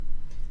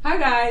Hi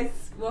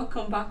guys,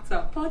 welcome back to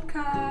our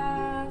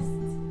podcast.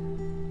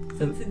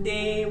 So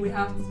today we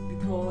have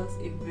with us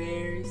a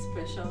very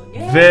special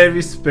guest.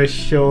 Very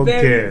special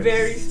guest.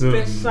 Very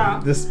special.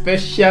 The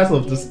specials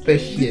of the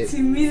special.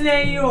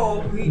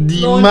 Timilehin.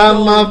 The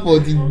mama for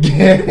the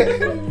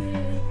girl.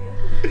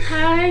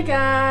 Hi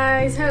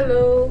guys,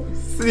 hello.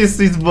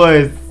 Sweet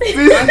boys.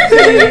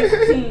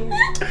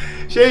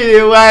 Show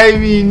you why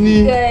we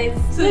need. Guys,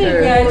 So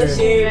you guys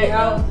share, we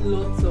have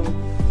lots of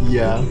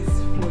goodies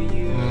for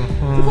you.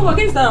 So before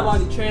we get started about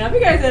the trend, have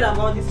you guys heard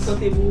about these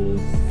portables?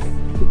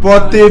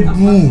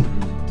 Portable.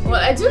 well,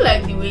 I do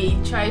like the way he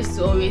tries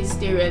to always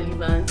stay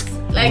relevant.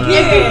 Like Yeah,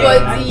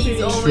 everybody is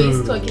actually, always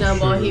true, talking true,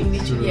 about him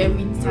literally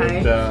every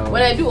time. doubt.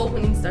 When I do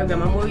open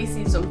Instagram, I'm always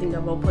seeing something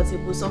about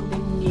portable,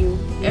 something new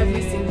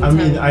every single I time.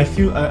 mean, I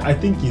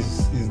think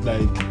he's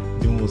like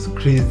the most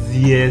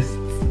craziest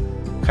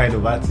kind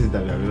of artist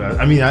that I've ever.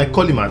 I mean, I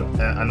call him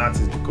an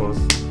artist because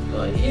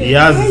he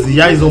has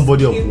his own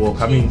body of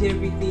work. I mean,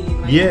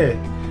 yeah.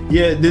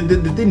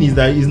 The thing is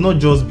that he's not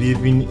just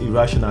behaving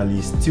irrationally.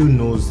 He still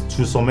knows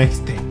to some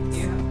extent.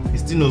 Yeah. He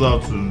still knows how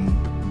to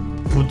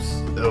put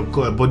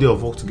a body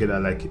of work together,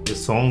 like a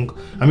song.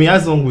 I mean, he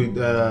has a song with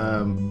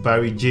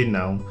Barry J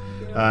now,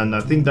 and I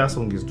think that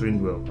song is doing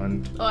well.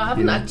 And I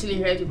haven't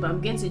actually heard it, but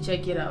I'm going to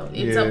check it out.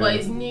 It's Yeah. about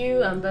his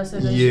new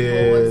ambassadorship.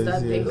 Yes, What's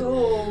that yes. thing?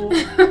 Oh,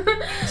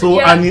 so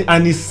Yeah.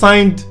 and he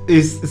signed.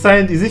 Is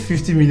it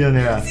 50 million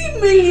naira?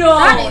 50 million.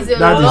 That is a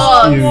That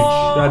lot. is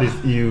huge. That is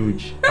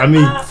huge. I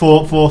mean,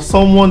 for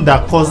someone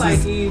that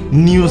causes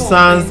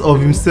nuisance of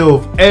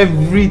himself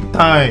every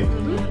time.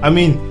 I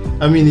mean,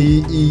 I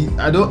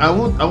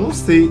won't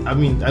say. I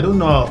mean, I don't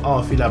know how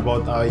I feel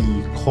about how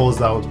he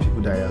calls out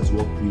people that he has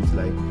worked with,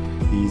 like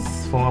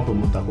his former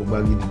promoter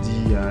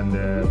Kobagidi and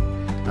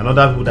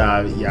other people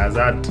that he has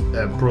had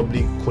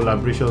probably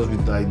collaborations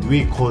with. Like the way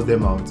he calls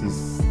them out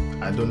is,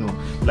 I don't know,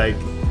 like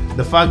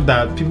the fact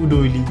that people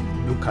don't really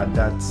look at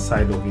that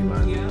side of him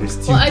and they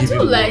still Well, I give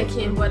do him like love.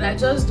 him, but I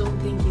just don't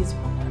think he's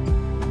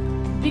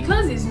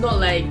because he's not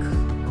like,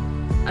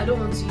 I don't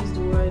want to use the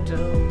word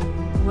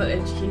well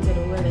educated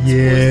or well exposed.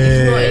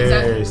 He's not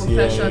exactly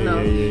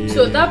professional. Yeah.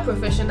 So that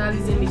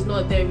professionalism is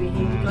not there with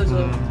him because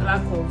of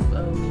lack of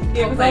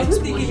Yeah, proper because I was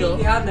thinking if he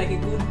exposure. had like a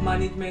good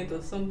management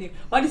or something.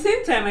 But at the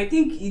same time, I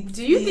think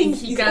Do you think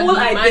he his can whole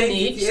be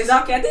identity, managed?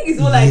 exactly. I think his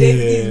whole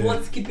identity is Yeah.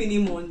 what's keeping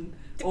him on.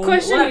 The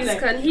question is,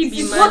 can he be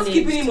it's what's managed?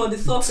 keeping him on the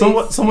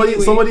surface.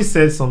 Somebody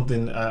said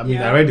something. I mean,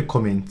 Yeah. I read the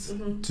comments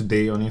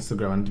today on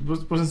Instagram, and the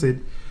person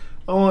said,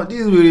 "Oh,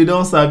 this way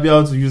don't sabi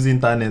how to use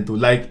internet. Too.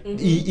 Like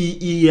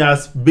he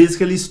has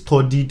basically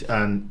studied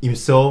and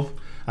himself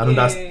and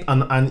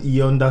and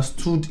he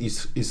understood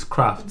his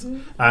craft,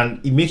 and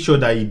he makes sure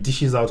that he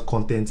dishes out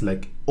content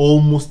like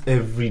almost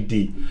every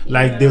day.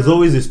 Like there's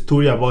always a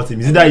story about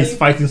him. Is it that he's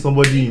fighting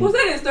somebody Who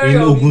said the story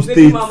in of Ogun his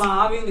baby State?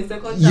 mama having the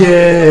second child?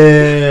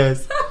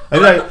 Yes.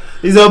 And like,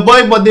 it's a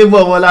boy, but they boy,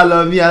 I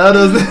love me.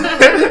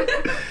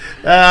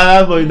 And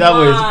that boy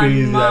is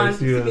crazy. Man, Like,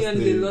 50 million is a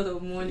seriously. lot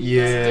of money.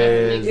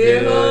 Yes.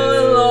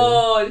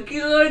 Oh Lord,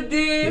 Kilo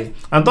Day.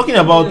 I'm talking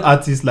about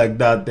artists like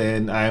that,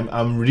 and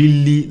I'm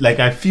really like,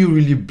 I feel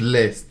really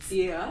blessed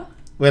Yeah.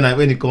 when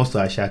it comes to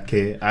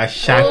Ashake. Oh my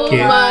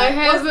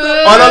heaven!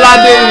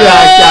 Ololade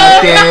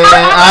Ashake.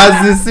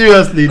 As in,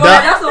 seriously, God,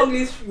 that song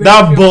is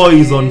that boy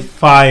very is on famous.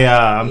 fire.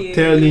 I'm Yeah,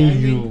 telling I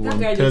mean, you. that I'm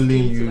guy just telling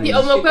came to, you. like, The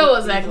Omokwe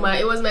was like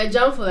it was my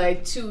jam for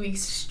like 2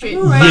 weeks straight.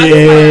 Oh, right. I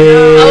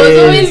was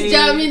always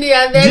jamming it,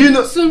 and then Do you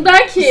know-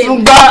 Sungba came.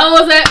 Sungba- I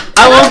was like,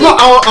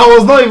 I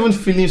was not even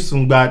feeling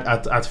Sungbad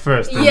at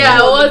first. yeah,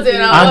 I wasn't.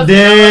 And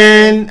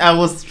then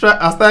I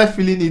started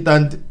feeling it,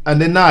 and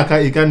then now I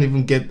can't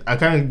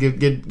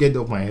get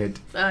off my head.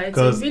 It's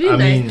 'Cause, really I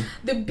nice. mean-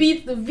 The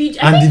beat, the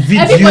video, And I think the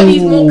video.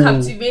 everybody's more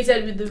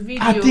captivated with the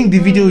video. I think the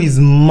video is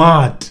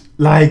mad.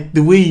 Like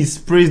the way he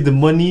sprays the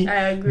money,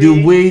 I agree. the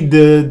way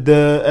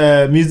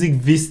the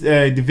music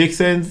the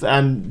vixens,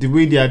 and the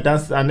way they are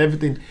dancing and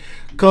everything.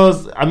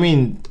 Cause I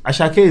mean,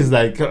 Ashake is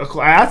like,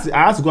 I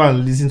had to go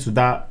and listen to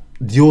that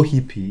Dio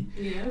Hippie,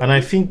 and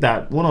I think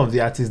that one of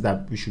the artists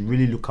that we should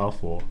really look out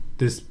for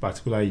this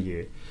particular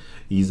year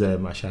is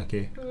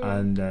Ashake,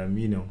 and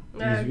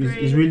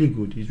he's really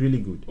good. He's really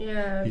good.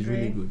 Yeah, He's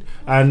really good,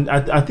 and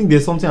I think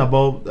there's something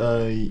about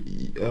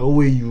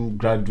OAU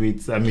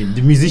graduates. I mean,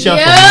 the musicians.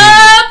 Yep.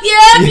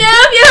 It's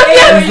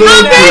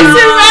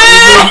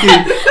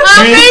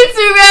I'm going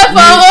to rap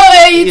for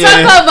OA. You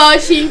talk about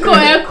Shinko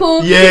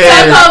Eku.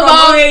 Yeah. Talk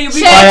about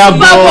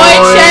Superboy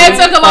Check.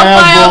 Talk about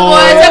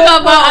Fireboy. Talk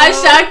about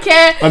Ashake.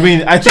 I mean,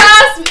 I think.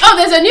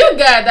 There's a new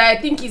guy that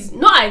I think is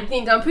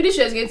I'm pretty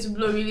sure he's going to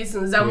blow really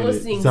soon. Zamo Really?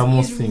 sings. Zamo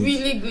He's sings.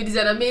 really good. He's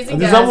an amazing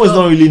The guy. Zamo is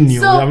not really new.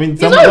 So, I mean,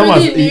 he's not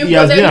really new, he but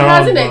has then been he around.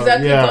 hasn't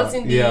exactly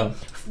gotten yeah.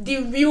 the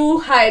real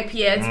hype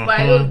yet, but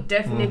I know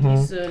definitely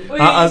soon.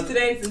 We're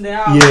students in the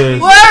house.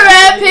 Yes. We're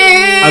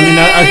rapping. I mean,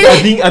 I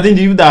think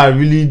the people that are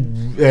really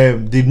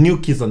the new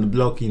kids on the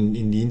block in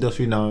the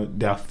industry now,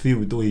 they are filled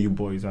with OAU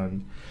boys,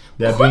 and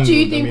They're Who do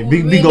you think will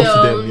big win ups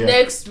to them. Yeah.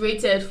 next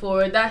rated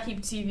for that Hip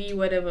TV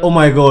whatever? Oh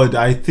my God!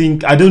 I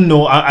don't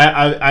know.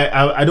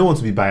 I don't want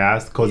to be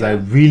biased because I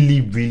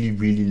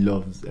really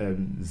love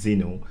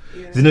Zeno.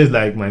 Yeah. Zeno is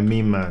like my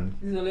main man.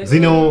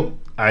 Zeno,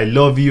 I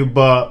love you,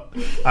 but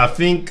I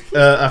think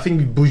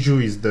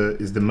Buju is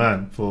the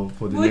man for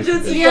the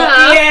next.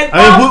 Yeah. I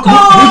mean,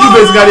 Buju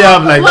basically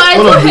have like. Well, I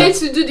don't hate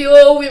to do the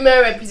whole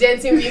women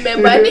representing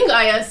women, but I think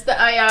Aya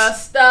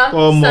Star.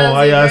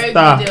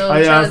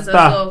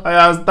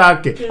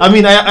 I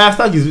mean,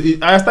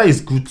 Aya Star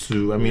is good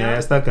too. I mean,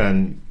 Aya Star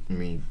can. I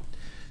mean,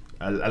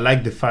 I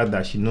like the fact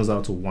that she knows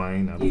how to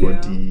whine her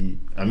body.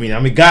 I mean,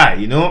 I'm a guy,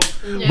 you know,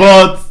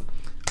 but.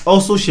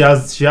 Also, she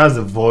has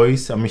a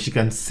voice. I mean, she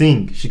can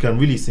sing. She can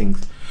really sing.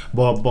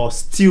 But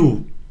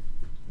still,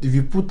 if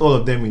you put all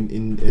of them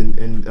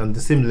in on the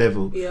same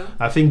level,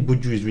 I think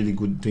Buju is really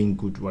doing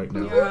good right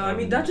now. Yeah, I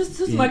mean that just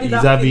he's having a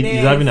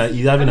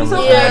amazing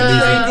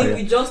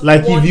career.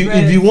 Like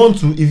if you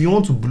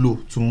want to blow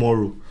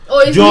tomorrow.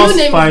 Oh, his new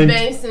name is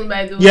Benson,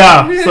 by the way.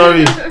 Yeah,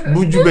 sorry,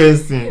 Buju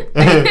Benson,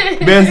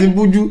 Benson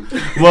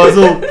Buju. Well,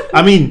 so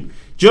I mean,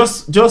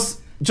 just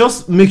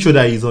make sure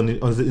that he's on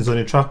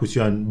a track with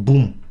you, and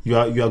boom,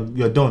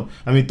 you're done.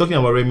 I mean, talking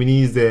about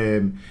Reminisce,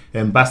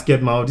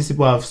 Basketball, these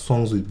people have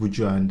songs with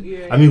Buju, and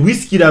I mean,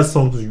 Wizkid has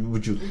songs with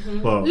Buju.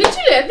 But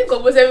literally, I think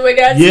almost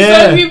everybody has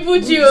songs with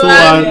Buju. So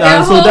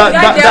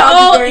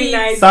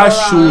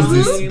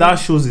that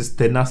shows his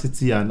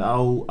tenacity and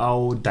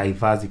how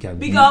diverse he can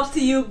be. Big ups to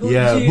you, Buju.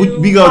 Yeah,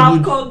 big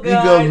up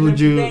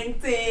Buju.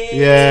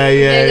 Yeah.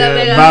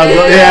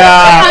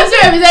 I'm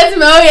still representing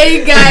my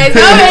own guys.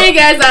 How you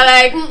guys are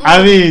like?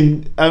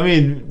 I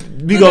mean.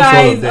 Big so up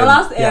guys,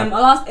 our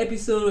last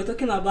episode we're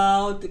talking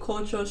about the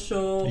culture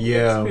shock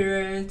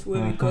experience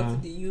when we got to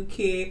the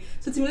UK.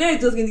 So Timilehin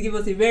is just going to give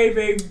us a very,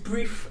 very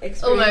brief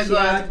experience. Oh my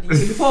God.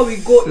 Before we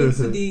go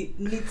into the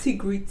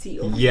nitty-gritty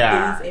of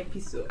today's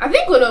episode. I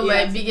think one of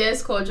my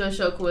biggest culture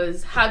shock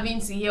was having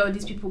to hear all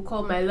these people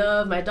call my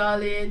love, my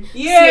darling.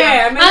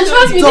 Yeah. And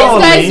trust me, these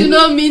guys do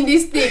not mean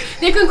this thing.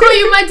 They can call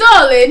you my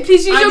darling,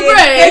 please use your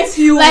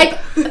brain. Like,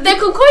 they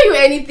can call you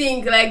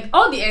anything, like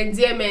all the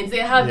endearments, they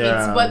have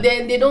it, but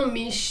then they don't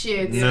mean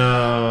shit.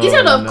 No.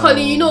 Instead of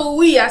calling,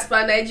 we as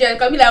per Nigerians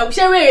can be like,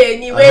 they'll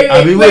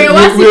be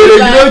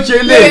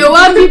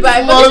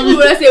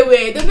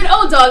like,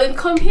 oh darling,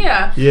 come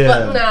here.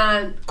 But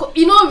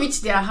nah,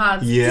 reach their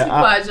hearts. These people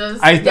are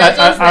just I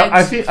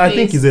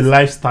think it's a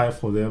lifestyle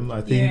for them.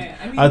 I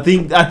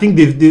think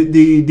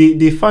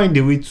they find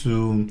a way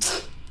to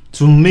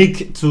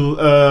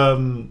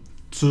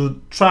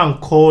try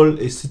and call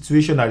a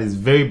situation that is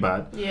very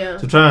bad,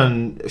 to try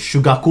and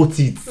sugarcoat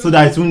it so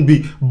that it won't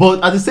be.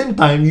 But at the same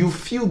time, you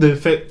feel the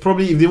effect.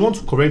 Probably if they want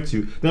to correct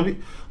you, they'll be,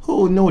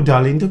 oh no,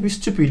 darling, don't be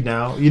stupid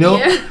now. You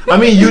know, I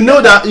mean, you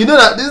know that this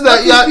is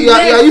that you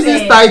are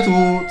using style to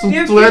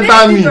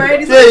enter me.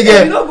 Say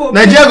again,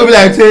 Nigeria will be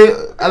like, say,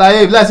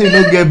 let's say you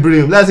don't get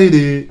brain. Let's say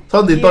they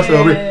touch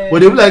your brain, but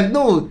they'll be like,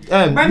 no,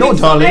 no, darling.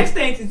 To the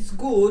extent it's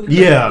good.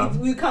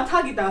 We can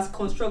tag it as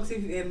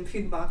constructive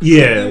feedback.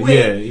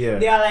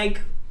 They are like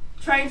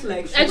trying to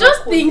like. I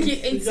just think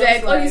it's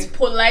like all these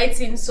polite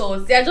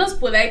insults. They are just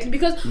politely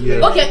because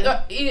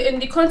in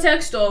the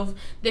context of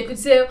they could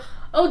say,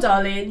 oh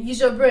darling, use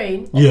your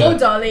brain. Oh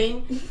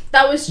darling,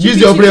 that was stupid. Use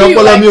your brain.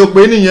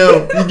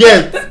 You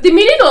get the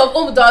meaning of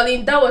oh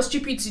darling, that was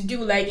stupid to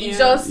do. Like it's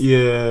just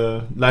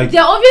like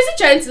they're obviously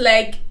trying to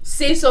like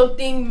say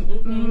something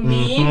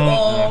mean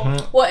or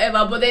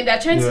whatever, but then they're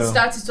trying to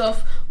start it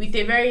off with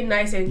a very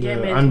nice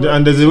endearment.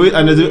 And there's a way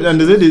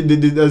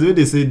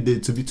they say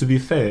to be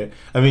fair.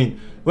 I mean,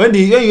 when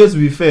you get to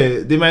be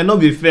fair, they might not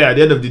be fair at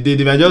the end of the day.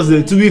 They might just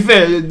say, to be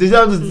fair, they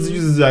just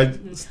use like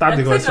start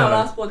the conversation. Our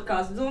last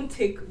podcast, don't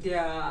take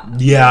their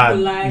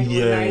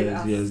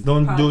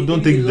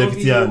don't take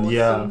levity and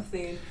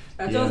something.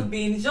 They're just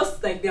being, it's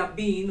just like they're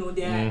being, or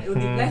they're or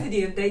the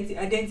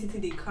identity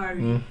they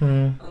carry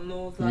and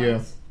all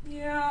that.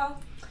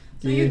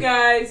 So you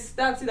guys,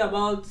 that's it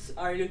about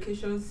our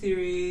relocation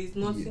series.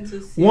 Nothing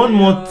to say. One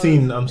more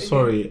thing, I'm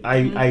sorry.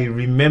 I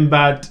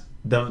remembered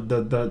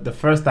the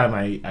first time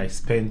I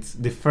spent,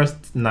 the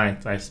first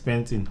night I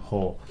spent in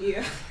hall.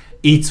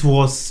 It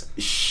was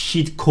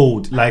shit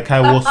cold. Like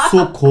I was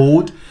so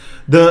cold.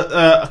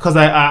 Because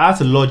I had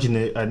to lodge in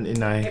an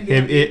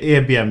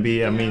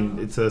Airbnb. I mean,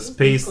 it's a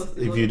space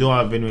if you don't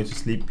have anywhere to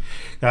sleep.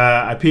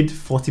 I paid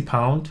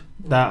 £40.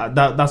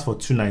 That's for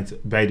 2 nights,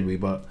 by the way.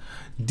 But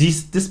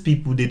these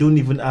people, they don't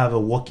even have a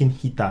working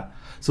heater.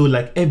 So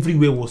like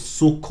everywhere was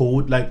so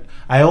cold. Like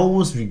I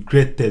almost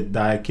regretted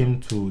that I came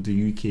to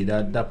the UK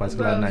that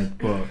particular night.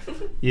 But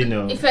you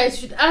know, if I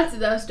should add to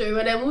that story,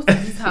 when I moved to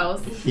this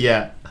house,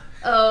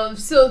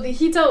 so the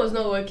heater was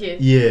not working.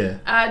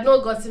 I had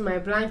not gotten my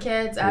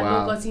blankets. I had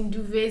not gotten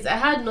duvets. I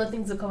had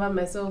nothing to cover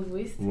myself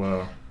with.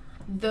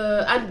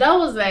 And that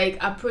was like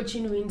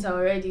approaching winter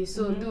already.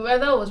 So the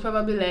weather was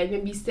probably like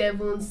maybe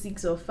 7,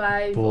 6 or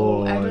 5.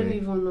 Or I don't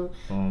even know.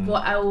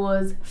 But I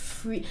was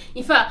free.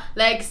 In fact,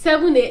 like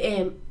 7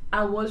 a.m.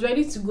 I was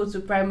ready to go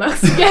to Primark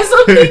to get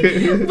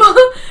something, but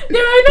they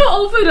were not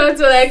open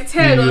until like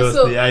 10 or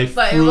so.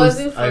 But it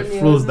wasn't funny. I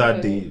froze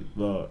that day.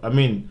 But I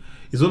mean,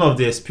 it's one of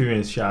the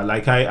experience,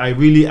 like I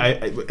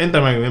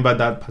anytime I remember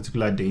that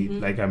particular day,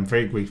 like I'm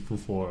very grateful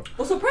for.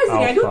 Well,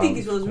 surprisingly, I don't think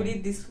it was really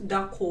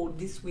that cold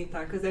this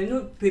winter, because I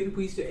know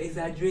people used to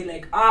exaggerate,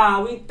 like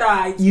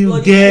winter. It's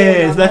you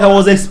guess, like I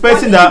was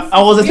expecting that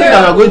we were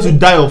going to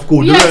die of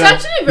cold. Yeah, it's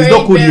actually very. It's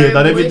not cold yet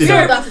and everything.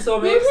 To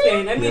some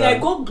extent. I mean, I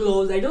got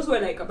gloves. I just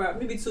wear like about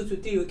maybe 2 to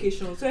 3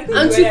 occasions. So I think.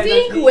 And to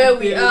think where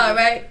we are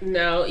right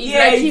now, it's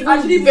like even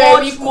actually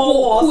very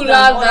cooler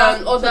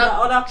than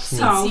other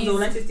towns or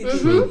let's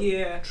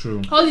say Yeah,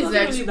 true. All is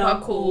like super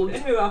cold.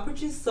 Anyway, we're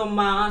approaching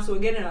summer, so we're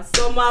getting a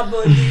summer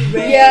body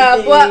ready.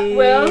 Yeah, but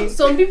well,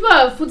 some people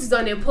have put it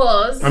on a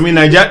pause. I mean,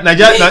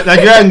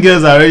 Nigerian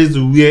girls are ready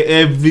to wear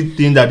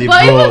everything that they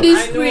brought. But even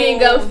this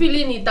spring, I'm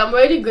feeling it. I'm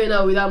already going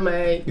out without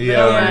my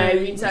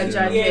winter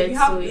jacket. Yeah, you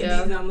have these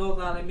and all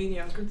that. I mean,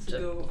 you're good to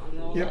go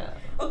and all that.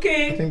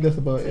 Okay, I think that's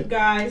about it,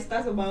 guys.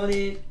 That's about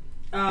it.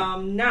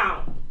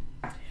 Now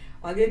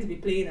we're going to be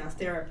playing as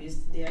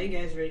therapists today. Are you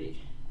guys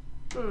ready?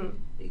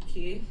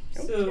 Okay.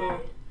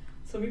 So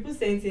people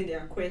sent in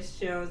their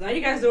questions. Now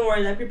you guys don't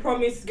worry, like we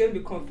promised, it's going to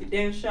be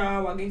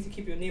confidential. We're going to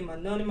keep your name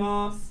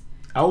anonymous.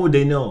 How would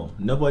they know?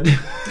 Nobody.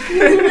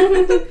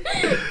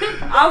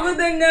 How would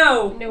they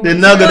know? They're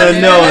not gonna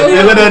know.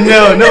 They're gonna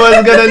know. No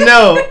one's gonna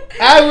know.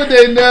 How would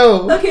they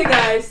know? Okay,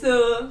 guys.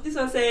 So this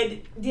one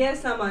said, "Dear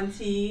Sam and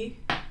T,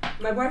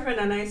 my boyfriend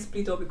and I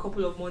split up a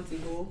couple of months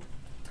ago,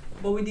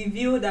 but with the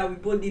view that we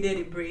both needed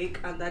a break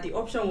and that the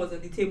option was on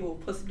the table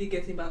of possibly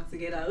getting back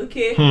together.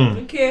 Okay.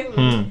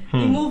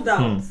 We moved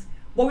out.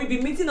 But we've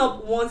been meeting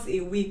up once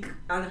a week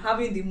and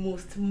having the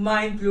most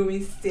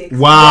mind-blowing sex.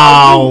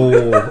 Wow.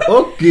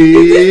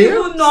 Okay.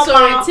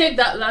 Sorry, take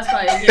that last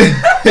part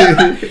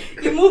again.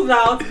 He moved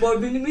out, but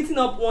we've been meeting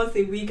up once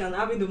a week and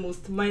having the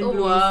most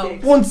mind-blowing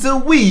sex. Once a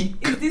week?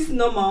 Is this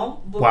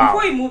normal? But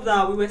before he moved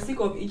out, we were sick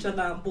of each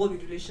other and bored with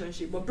the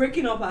relationship. But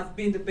breaking up has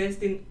been the best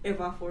thing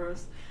ever for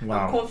us.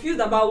 Wow. I'm confused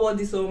about what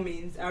this all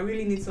means. I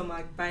really need some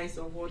advice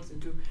on what to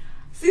do.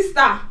 Sister,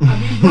 I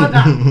mean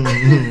brother.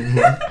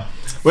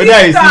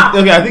 Okay,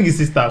 I think it's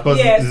sister.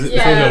 Yeah.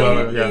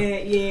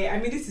 I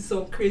mean, this is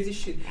some crazy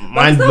shit.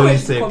 Mind blowing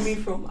sex. Coming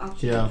from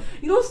actually. Yeah.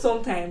 You know,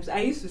 sometimes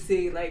I used to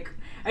say like,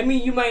 I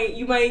mean, you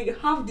might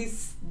have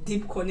this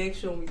deep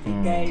connection with the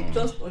guy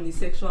just on the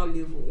sexual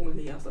level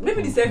only. Or something.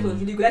 Maybe the sex was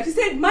really good. Like she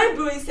said, mind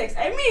blowing sex.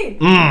 I mean,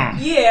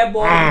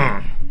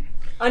 but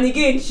and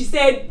again, she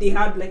said they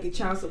had like a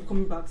chance of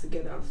coming back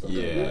together and stuff.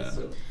 Yeah.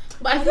 So.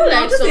 But I feel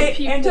like some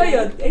people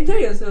enjoy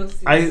yourself.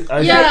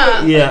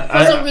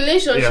 For some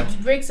relationships,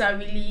 breaks are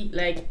really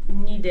like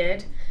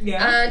needed.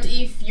 Yeah. And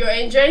if you're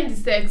enjoying the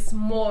sex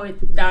more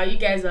that you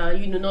guys are,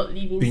 not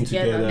living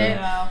together, then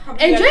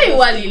enjoy it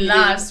while it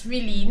lasts.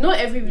 Really, not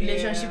every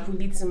relationship will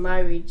lead to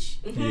marriage.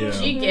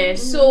 You get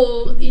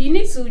so you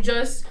need to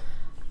just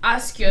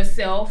ask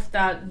yourself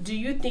that, do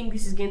you think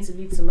this is going to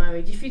lead to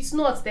marriage? If it's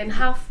not, then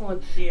have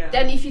fun.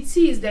 Then if it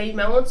is, then you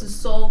might want to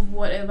solve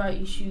whatever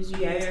issues you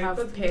guys have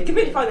pending.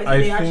 Given the fact that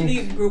they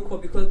actually broke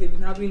up because they've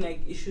been having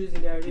like issues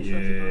in their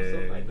relationship and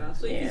stuff like that.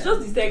 So if it's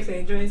just the sex and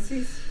enjoying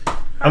sex,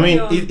 I mean,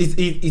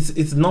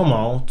 it's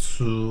normal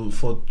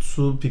for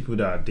two people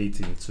that are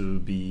dating to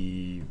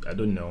be, I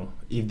don't know,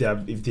 if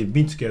they've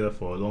been together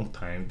for a long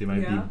time, they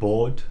might be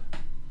bored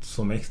to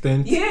some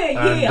extent,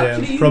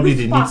 and probably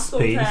they need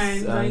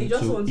space and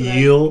to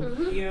heal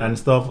and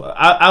stuff.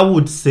 I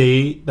would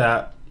say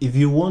that if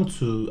you want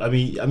to,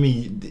 I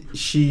mean,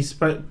 she's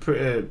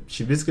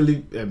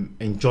basically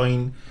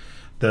enjoying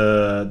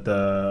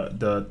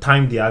the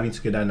time they're having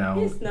together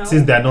now,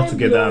 since they're not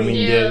together. I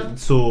mean,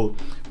 so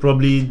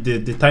probably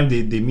the time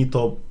they meet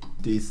up,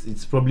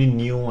 it's probably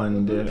new,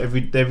 and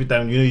every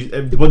time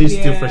everybody's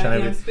still fresh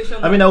and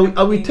everything. I mean,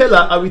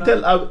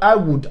 I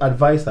would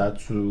advise her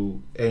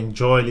to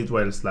enjoy it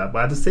while it's like,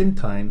 but at the same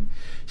time,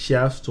 she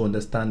has to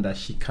understand that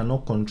she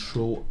cannot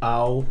control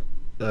how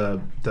the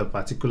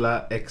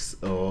particular ex,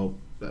 or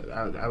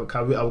I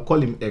will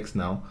call him ex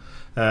now,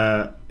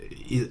 our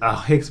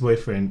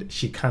ex-boyfriend,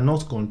 she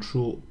cannot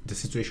control the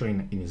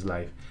situation in his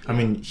life. I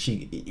mean,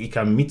 he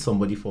can meet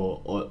somebody for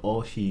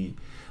all he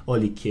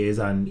cares,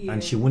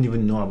 and she won't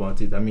even know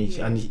about it. I mean,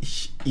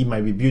 he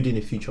might be building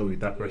a future with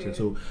that person.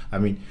 So I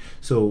mean,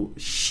 so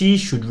she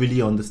should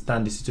really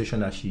understand the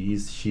situation that she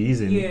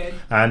is in,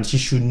 and she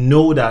should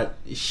know that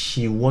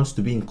she wants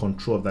to be in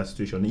control of that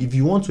situation. If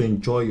you want to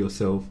enjoy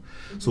yourself,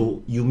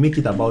 so you make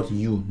it about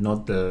you,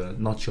 not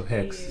your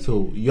ex.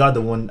 So you are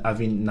the one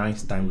having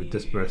nice time with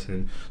this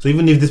person. So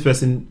even if this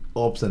person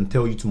opts and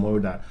tell you tomorrow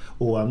that,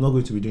 oh, I'm not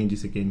going to be doing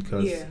this again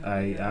because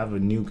I have a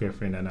new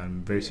girlfriend and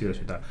I'm very serious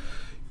with that,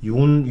 you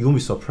won't be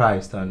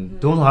surprised, and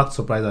don't act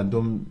surprised, and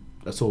don't.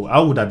 So I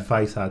would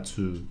advise her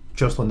to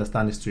just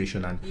understand the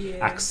situation and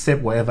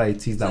accept whatever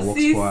it is that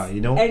works for her.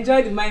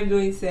 Enjoy the mind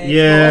blowing sex.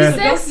 Yeah,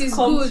 sex is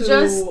good.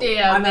 Just stay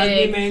an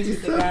agreement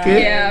with the guy.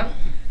 Yeah.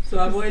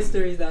 to avoid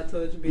stories that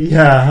touch me.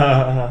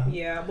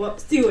 Yeah,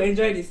 but still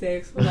enjoy the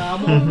sex. I'm all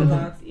for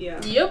that.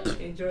 Yeah. Yep.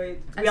 Enjoy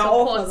it. We are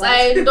all for that.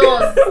 I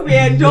endorse. We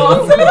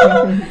endorse.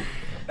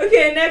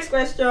 Okay, next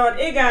question.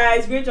 Hey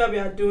guys, great job you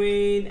are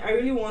doing. I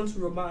really want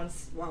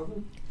romance. Wow.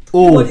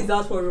 Oh, what is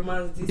that for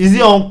romance? Is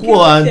it uncle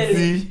or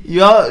auntie?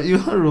 You are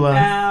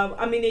romance.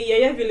 I'm in a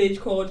Yeye village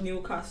called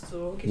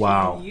Newcastle.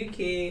 Wow. In the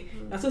UK.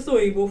 That's also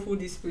a Igbo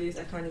food this place.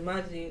 I can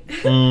imagine.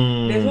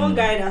 There's one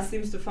guy that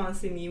seems to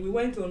fancy me. We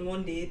went on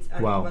one date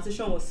and the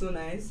conversation was so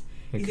nice.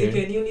 He's a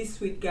genuinely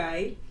sweet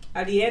guy.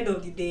 At the end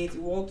of the date, he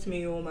walked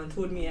me home and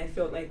told me I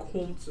felt like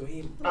home to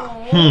him.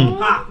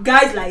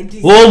 Guys like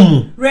this.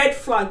 Red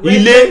flag.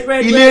 Red. No,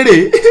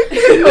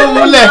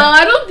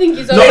 I don't think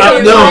it's always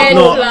a red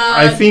flag.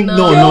 I think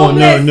no.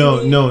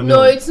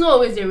 No, it's not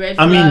always a red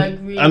flag.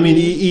 I mean,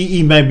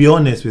 he might be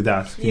honest with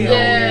that. So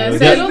I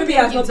don't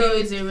think it's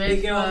always a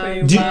red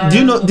flag. Do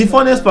you know the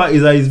funniest part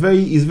is that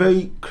it's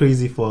very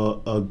crazy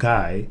for a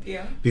guy.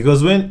 Yeah.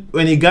 Because when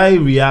a guy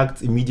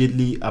reacts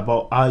immediately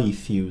about how he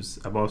feels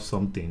about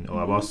something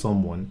or about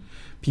someone,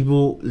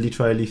 people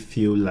literally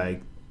feel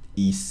like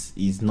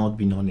he's not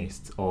being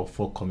honest or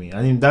forthcoming.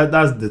 I mean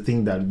that's the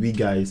thing that we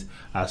guys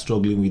are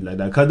struggling with, like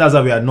that, because that's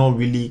why we are not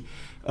really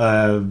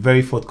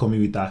very forthcoming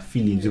with our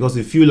feelings, because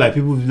we feel like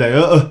people will be like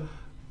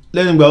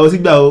let him go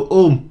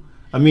home.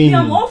 I mean,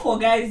 I'm all for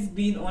guys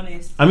being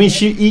honest. I mean,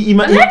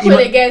 I like when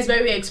a guy is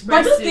very expressive. But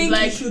I don't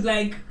think you should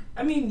like.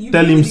 I mean, you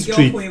tell him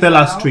straight. Tell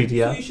her straight.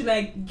 Yeah. So you should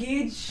like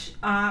gauge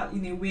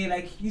in a way,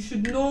 like you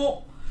should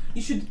know.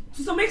 You should,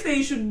 to some extent,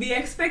 you should be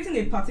expecting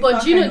a particular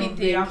but you know kind the of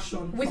thing,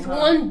 reaction. with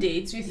one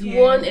date, with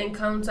one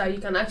encounter, you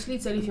can actually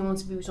tell if you want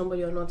to be with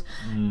somebody or not.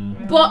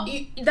 But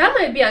that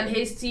might be an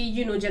hasty,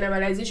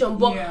 generalization.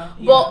 But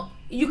but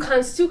you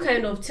can still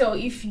kind of tell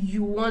if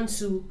you want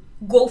to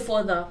go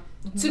further.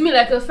 To me,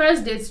 like a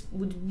first date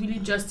would really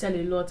just tell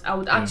a lot. I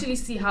would actually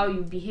see how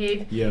you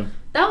behave. Yeah.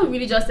 That would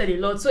really just tell a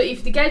lot. So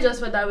if the guy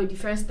just felt that way the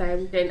first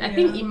time, then I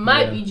think it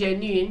might be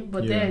genuine.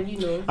 But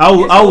then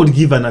I would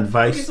give an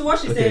advice. Okay, so what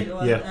she said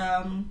was,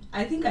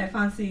 I think I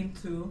fancy him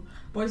too,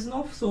 but it's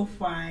not so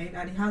fine,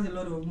 and he has a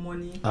lot of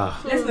money.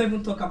 Let's not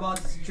even talk about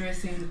his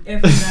dressing.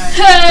 Every night.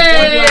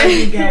 What do I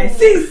do, guys?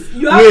 Sis,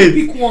 you have to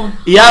pick one.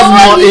 He has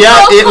money.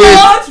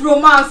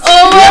 Romance.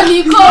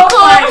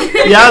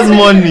 He has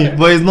money,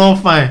 but it's not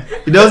fine.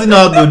 He doesn't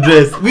know how to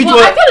dress. Which one?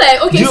 I feel like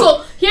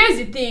so here's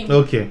the thing.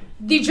 Okay.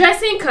 The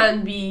dressing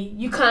can be,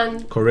 you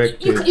can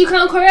correct you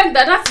can correct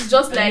that. That's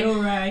just like,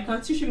 right. Can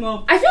teach him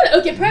up. I feel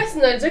like,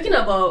 personally talking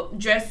about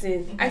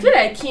dressing, I feel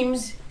like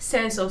Kim's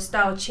sense of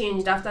style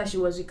changed after she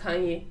was with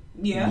Kanye.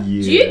 Yeah. Do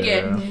you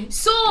get?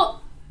 So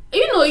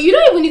you don't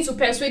even need to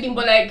persuade him,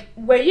 but like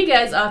when you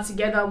guys are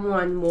together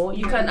more and more,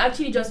 you can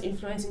actually just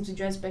influence him to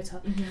dress better.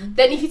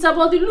 Then if it's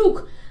about the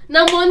look,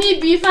 now money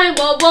be fine,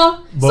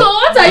 Bobo. So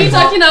what are you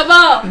talking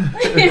about?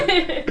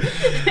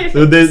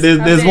 So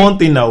there's one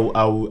thing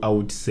I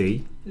would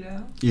say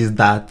is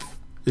that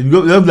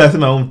don't blast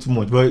my own too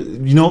much, but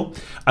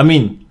I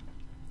mean,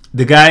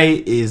 the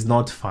guy is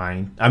not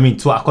fine. I mean,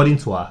 according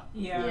to her.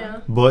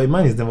 Yeah. But a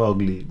man is never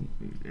ugly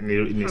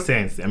in a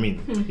sense. I mean,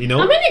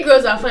 How many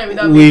girls are fine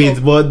without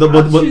makeup? I'm saying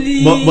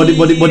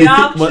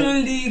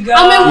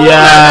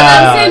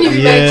if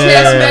my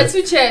chest, my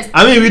two chests.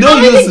 I mean, we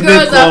don't use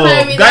makeup.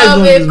 Guys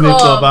don't use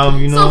makeup.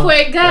 So for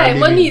a guy,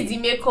 money is the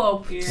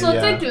makeup. So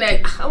take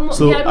like, I don't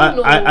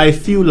know. I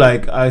feel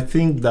like, I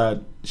think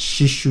that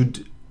she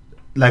should,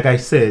 like I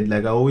said,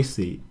 like I always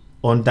say,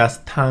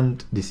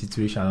 understand the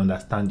situation,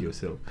 understand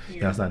yourself.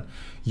 You understand?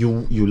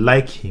 You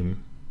like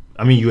him.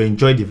 I mean, you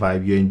enjoy the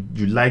vibe. You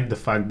like the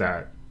fact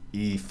that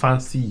he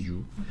fancy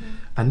you,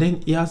 and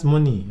then he has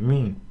money. I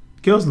mean,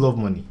 girls love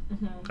money.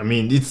 I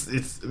mean, we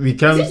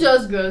can't. Is it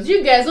just girls?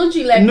 You guys don't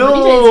you like money?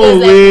 No,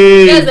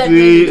 wait.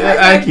 Okay,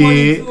 I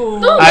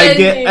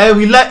get.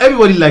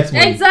 Everybody likes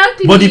money.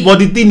 Exactly. But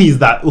the thing is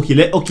that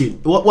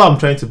what I'm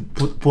trying to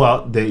put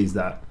out there is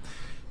that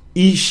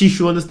she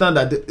should understand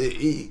that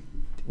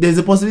there's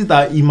a possibility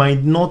that he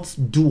might not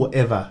do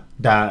whatever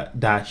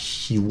that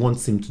she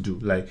wants him to do.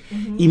 Like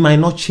he might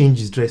not change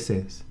his dress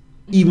sense.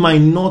 He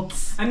might not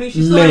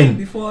she saw it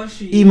before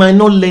he might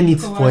not learn it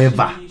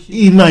forever.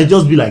 He might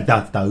just be like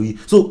that way.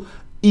 So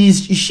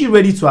is she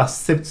ready to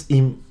accept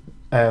him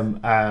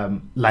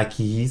like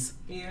he is?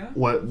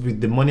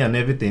 With the money and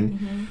everything.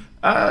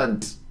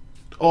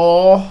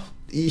 Or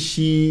if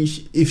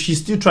she's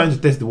still trying to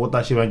test the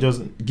water, she might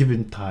just give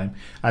him time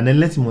and then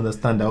let him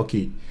understand that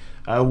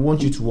I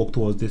want you to work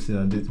towards this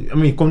and this. I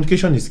mean,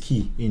 communication is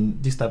key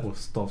in this type of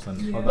stuff.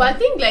 But I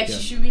think she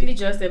should really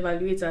just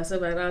evaluate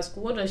herself and ask,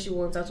 what does she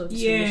want out of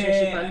this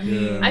relationship?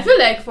 I feel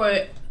like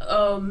for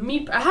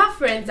me, I have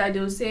friends that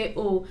they'll say,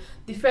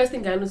 the first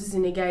thing I notice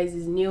in a guy is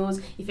his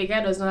nails. If a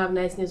guy does not have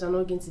nice nails, I'm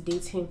not going to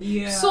date him.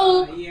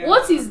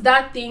 What is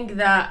that thing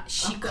that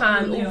she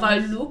can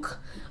overlook?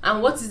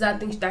 and what is that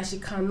thing that she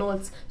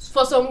cannot.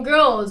 For some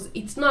girls,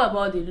 it's not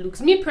about the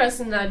looks. Me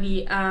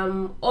personally,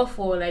 all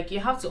for like, you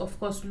have to of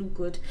course look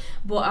good,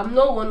 but I'm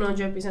not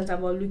 100%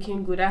 about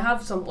looking good. I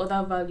have some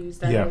other values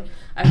that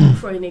I look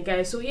for in a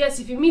guy. So yes,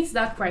 if he meets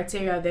that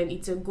criteria, then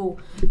it's a go.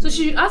 So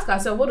she should ask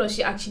herself, what does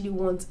she actually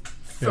want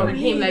from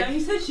him? Like, you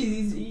said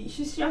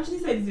she actually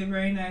said he's a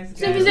very nice guy.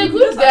 So if he's a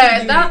good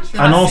guy, that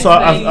and also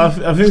I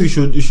think you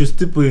should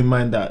still put in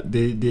mind that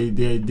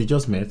they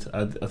just met.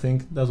 I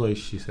think that's what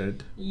she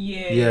said.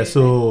 Yeah.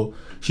 So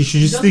she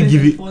should still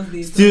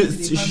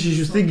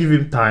give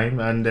him time,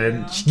 and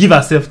then give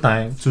herself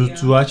time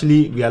to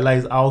actually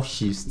realize how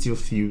she still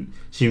feel.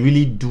 She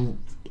really do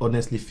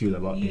honestly feel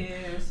about him.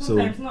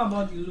 Sometimes it's not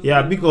about the look.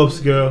 Yeah, big ups,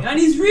 girl. And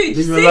he's rich.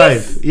 Live your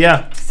life.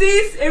 Yeah.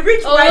 Sis, a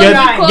rich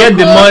guy. Get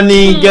the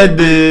money, get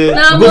the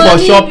go for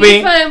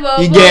shopping.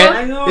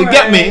 You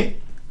get me?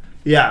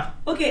 Yeah.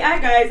 Okay, hi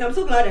guys. I'm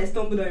so glad I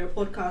stumbled on your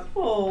podcast.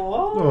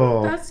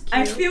 Oh, that's cute.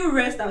 I feel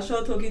rest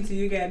assured talking to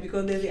you guys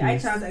because there's a high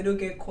chance I don't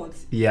get caught.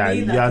 Yeah,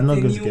 you are not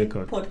going to get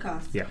caught.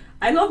 Podcast. Yeah.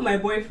 I love my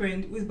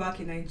boyfriend who's back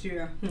in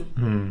Nigeria.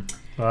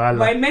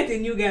 But I met a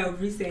new guy of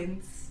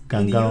recent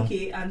in the UK,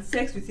 and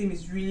sex with him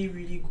is really,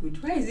 really good.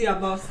 Why is it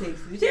about sex?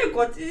 Is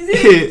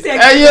it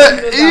sex?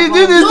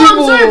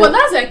 I'm sorry, but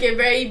that's like a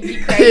very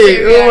big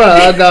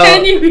criteria.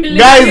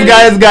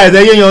 Guys,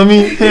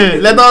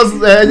 let us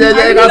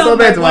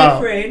my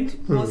boyfriend,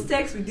 but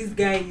sex with this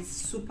guy is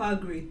super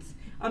great.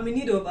 I'm in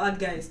need of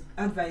advice,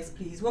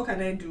 please. What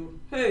can I do?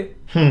 Hey.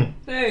 You're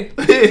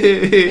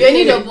in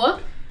need of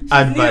what?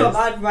 Advice. Need of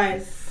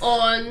advice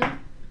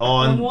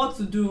on what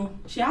to do.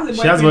 She has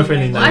a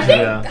boyfriend in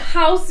Nigeria. I think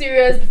how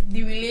serious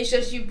the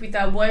relationship with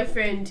her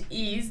boyfriend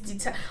is.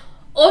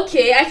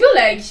 Okay, I feel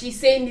like she's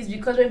saying this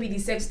because maybe the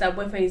sex with her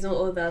boyfriend is not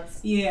all that.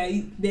 Yeah,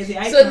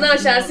 so now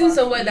she has seen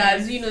someone that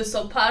has,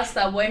 surpassed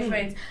her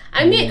boyfriend.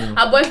 I mean,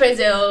 her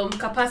boyfriend's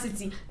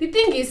capacity. The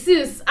thing is,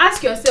 sis,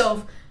 ask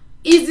yourself,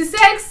 is the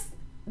sex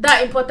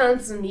that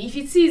important to me? If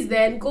it is,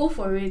 then go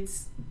for it.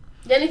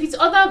 Then if it's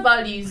other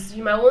values,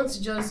 you might want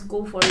to just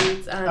go for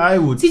it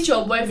and teach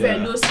your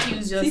boyfriend those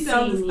skills you're seeing.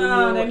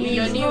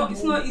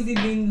 It's not easy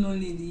being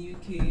lonely in the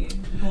UK.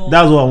 But,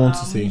 that's what I want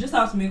to say. You just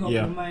have to make up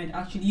your mind.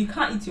 Actually, you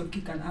can't eat your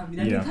cake and have it.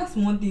 I mean, that's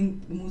one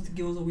thing most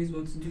girls always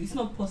want to do. It's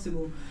not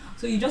possible.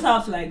 So you just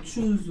have to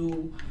choose.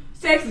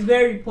 Sex is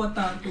very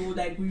important though,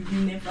 like we've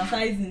been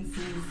emphasizing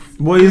since.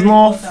 But it's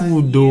not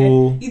food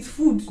though. It's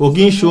food.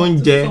 Cooking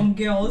some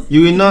girls.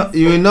 You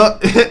will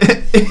not.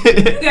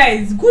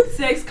 Guys, good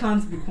sex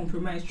can't be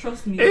compromised.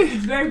 Trust me.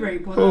 It's very, very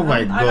important. Oh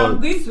my God. And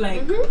I'm going to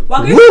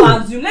we're going to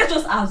assume. Let's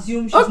just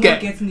assume she's not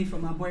getting it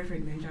from her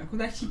boyfriend in Nigeria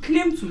because she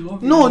claimed to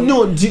love him.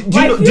 No.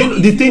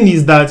 The thing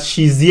is that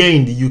she's here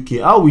in the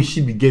UK. How will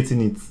she be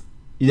getting it?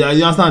 You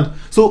understand?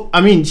 So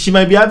I mean, she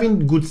might be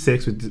having good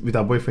sex with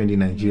her boyfriend in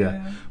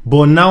Nigeria,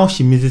 but now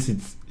she misses it.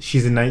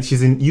 She's in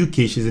UK.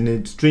 She's in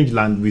a strange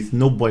land with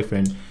no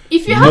boyfriend.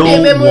 If you have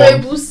a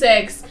memorable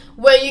sex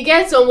when you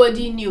get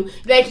somebody new,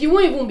 like you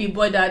won't even be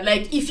bothered.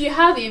 Like if you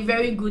have a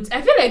very good,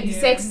 I feel like the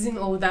sex isn't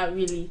all that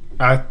really.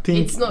 I think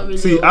it's not really.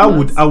 See, I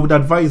would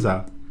advise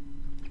her.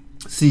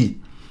 See,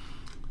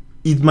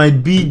 it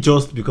might be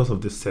just because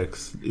of the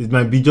sex. It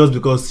might be just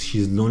because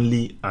she's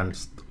lonely and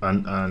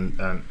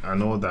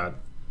all that.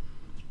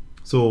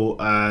 So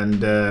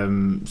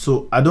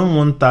so I don't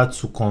want that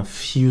to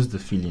confuse the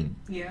feeling.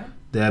 Yeah.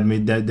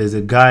 There's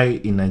a guy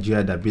in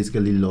Nigeria that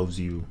basically loves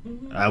you.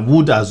 I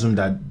would assume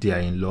that they are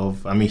in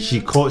love. I mean, the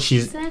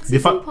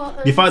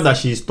fact that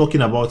she's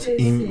talking about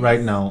him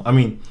right now. I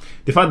mean,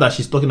 the fact that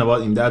she's talking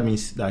about him, that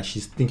means that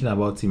she's thinking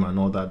about him and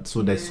all that.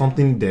 So there's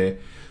something there.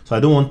 So I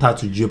don't want her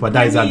to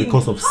jeopardize her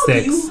because of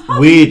sex.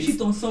 How do you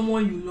cheat on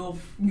someone you love?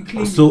 You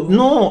claim so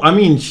no, I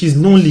mean she's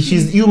lonely.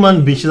 She's a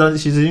human being.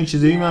 She's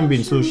a human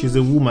being. So she's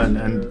a woman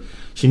and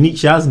she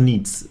has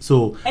needs.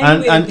 So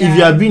anyway, and if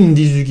you have been in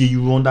this UK,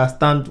 you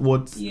understand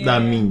what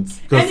that means.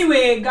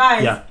 Anyway,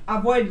 guys,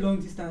 avoid long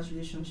distance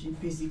relationship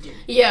basically.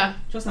 Yeah,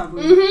 just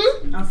avoid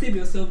it and save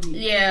yourself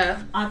the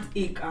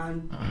heartache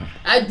and.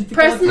 I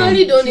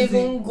personally don't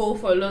even go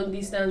for long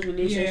distance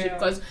relationship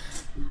because.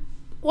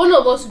 One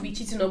of us will be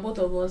cheating on both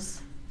of us.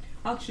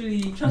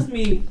 Actually, trust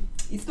me,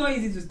 it's not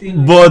easy to stay.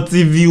 But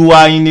if you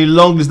are in a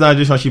long distance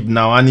relationship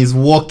now and it's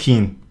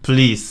working,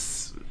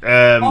 please.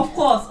 Of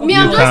course. I'm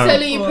just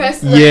telling you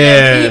personally.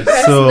 Yeah.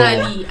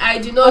 Personally, I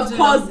do not do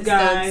long distance.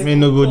 Guys. Me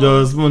no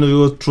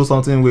go throw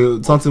something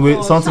with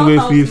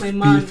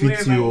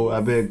fit you.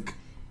 I beg.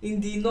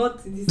 In the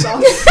north, in the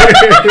south,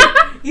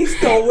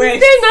 east or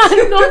west.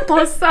 Not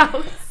or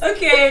south.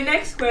 Okay,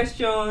 next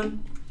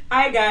question.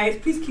 Hi guys,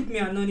 please keep me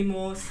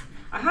anonymous.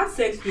 I had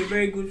sex with a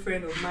very good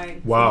friend of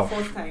mine for the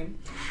first time.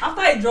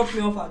 After he dropped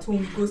me off at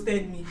home, he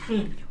ghosted me.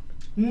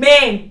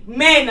 Men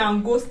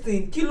and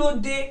ghosting. Kilo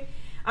day.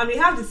 And we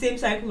have the same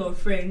cycle of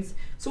friends.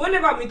 So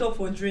whenever I meet up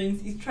for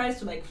drinks, he tries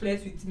to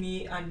flirt with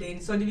me and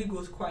then suddenly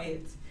goes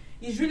quiet.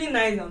 He's really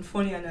nice and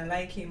funny and I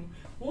like him.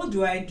 What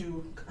do I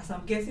do? As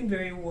I'm getting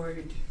very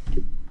worried.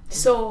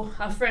 So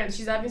her friend,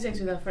 she's having sex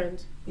with her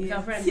friend. Yeah.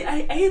 Her friend. See,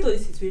 I hate all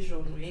this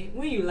situation, right?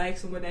 When you like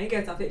somebody and you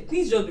guys have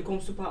things just become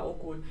super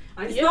awkward.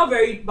 And it's not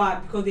very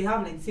bad because they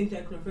have like the same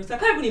type of friends. So I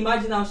can't even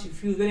imagine how she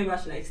feels whenever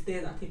she like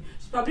stares at him.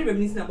 She's probably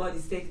reminiscing about the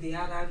sex they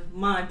had, and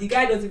man, the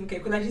guy doesn't even care.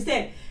 Because like she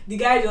said, the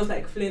guy just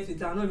like flirts with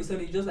her and all of a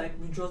sudden he just like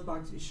withdraws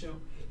back to the show.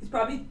 He's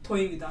probably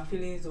toying with her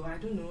feelings, or I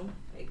don't know.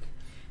 Like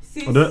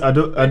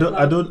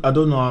I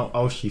don't know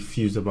how she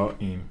feels about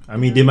him. I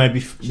mean, they might be.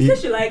 She said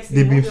she likes him.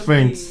 They've been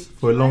friends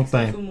for a long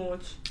time. So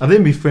much. Have they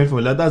been friends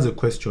for that's a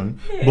question.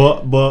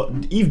 Yeah. But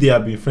if they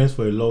have been friends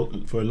for a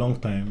long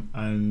time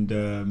and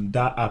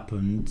that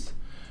happened,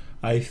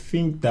 I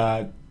think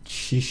that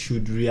she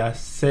should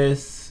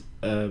reassess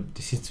the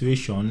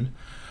situation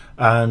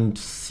and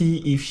see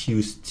if she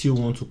will still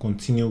want to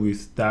continue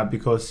with that,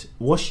 because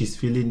what she's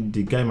feeling,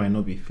 the guy might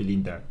not be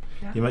feeling that.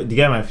 Yeah. The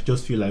guy might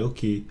just feel like,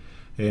 okay,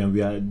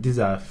 these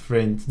are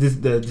friends. The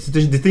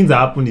situation, the things that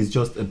happen is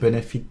just a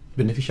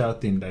beneficial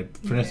thing, like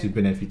friends with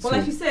benefits. Well,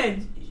 like you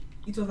said,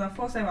 it was her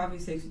first time having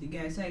sex with the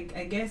guy, so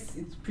I guess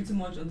it's pretty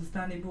much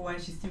understandable why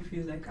she still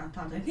feels like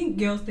attached. I think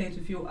girls tend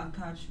to feel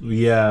attached.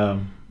 Yeah.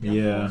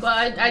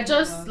 But I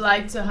just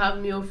like to have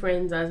male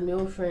friends as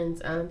male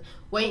friends, and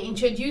when you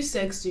introduce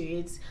sex to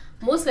it,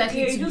 most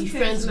likely to be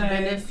friends with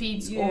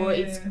benefits, or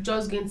it's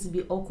just going to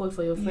be awkward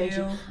for your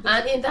friendship.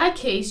 And in that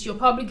case, you're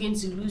probably going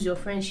to lose your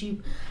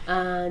friendship,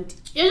 and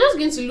you're just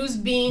going to lose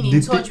being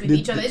in touch with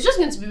each other. It's just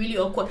going to be really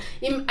awkward.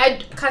 I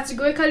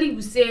categorically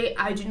would say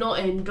I do not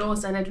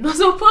endorse and I do not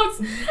support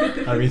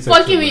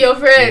fucking with your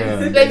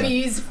friends. Let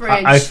me use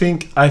French. I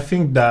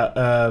think that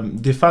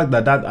the fact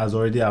that has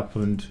already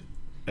happened,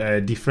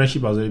 the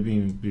friendship has already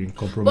been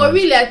compromised. But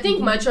really, I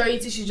think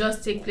maturity should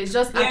just take place.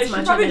 Just act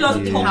mature. Probably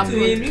just talk to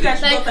him. You guys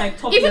should just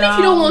talk. Even if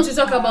you don't want to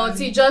talk about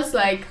it, just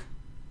like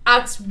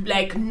act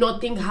like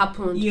nothing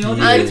happened. And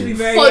follow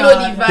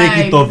the vibe.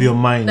 Take it off your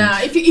mind.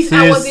 If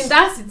I was in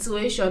that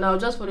situation, I'll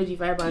just follow the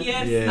vibe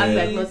and act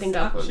like nothing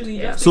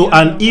happened. So,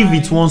 and if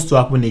it wants to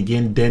happen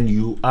again, then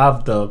you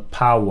have the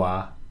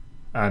power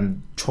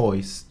and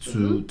choice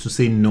to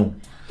say no.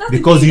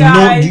 Because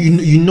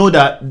you know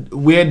that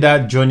where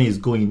that journey is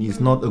going is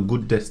not a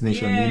good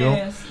destination, you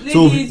know. Ladies,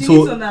 you need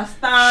to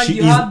understand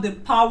you have the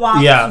power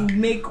to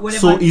make whatever.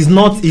 So he's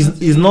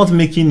not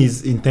making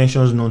his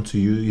intentions known to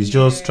you. He's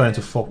just trying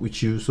to fuck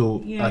with you.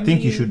 So I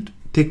think you should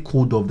take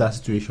hold of that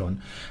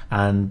situation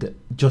and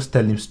just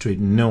tell him straight,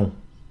 no,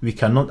 we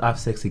cannot have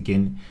sex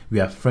again. We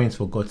are friends,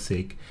 for God's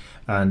sake,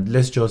 and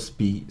let's just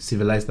be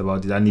civilized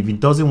about it. And if he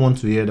doesn't want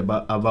to hear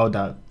about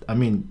that, I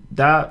mean,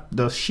 that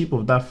the ship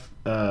of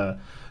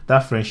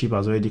that friendship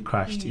has already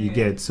crashed. You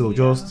get, so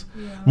just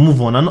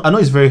move on. I know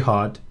it's very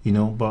hard, you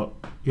know, but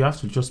you have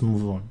to just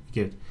move on.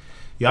 You get,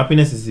 your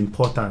happiness is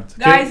important,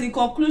 guys. In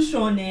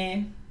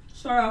conclusion,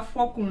 sorry,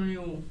 fuck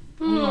you.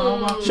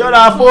 Shut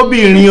up for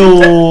being you.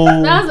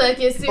 That's like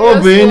a serious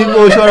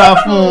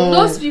one.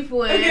 Those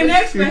people. Okay,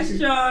 next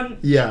question.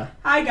 Yeah.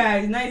 Hi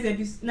guys,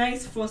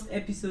 nice first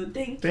episode.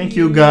 Thank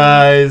you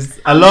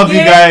guys. I love you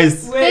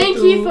guys. Thank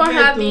you for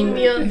having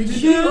me on the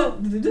show.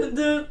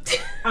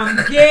 I'm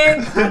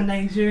gay and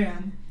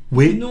Nigerian.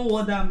 Wait. You know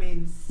what that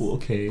means?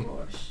 Okay.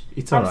 Gosh.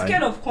 It's alright. I'm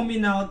scared of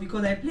coming out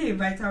because I play a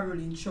vital role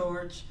in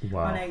church.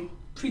 Wow. And I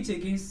preach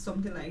against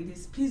something like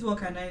this. Please, what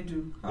can I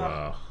do?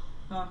 Wow.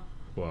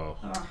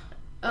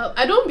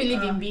 I don't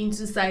believe in being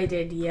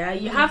two-sided.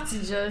 You have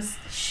to just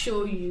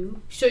show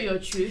your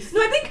truth.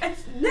 No, I think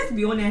let's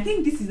be honest. I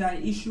think this is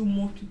an issue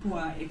most people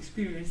are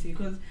experiencing,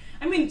 because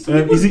I mean, some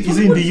people is it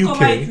in the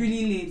UK? It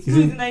really late. So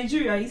it's in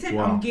Nigeria. He said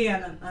I'm gay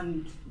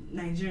and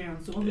Nigerian,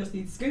 so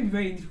obviously it's going to be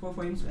very difficult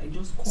for him to like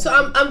just come.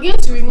 So I'm going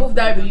to remove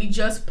that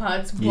religious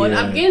part, but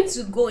I'm going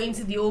to go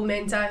into the whole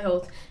mental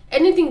health.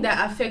 Anything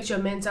that affects your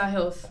mental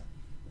health,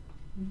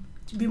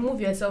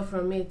 remove yourself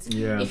from it.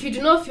 If you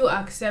do not feel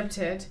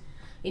accepted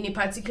in a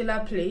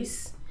particular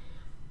place,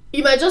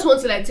 you might just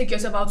want to like take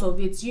yourself out of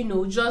it, you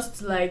know,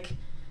 just like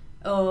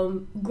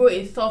grow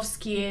a tough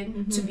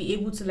skin to be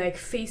able to like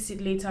face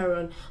it later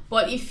on.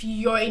 But if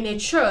you're in a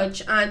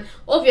church, and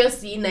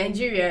obviously in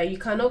Nigeria you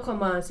cannot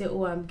come out and say,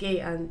 oh, I'm gay,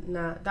 and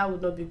nah, that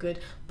would not be good.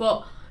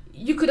 But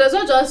you could as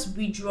well just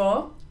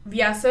withdraw,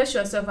 reassess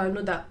yourself and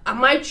know that,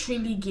 am I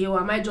truly gay, or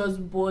am I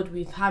just bored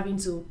with having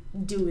to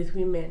deal with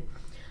women?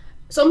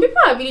 Some people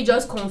are really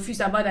just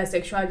confused about their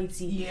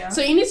sexuality.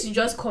 So you need to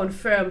just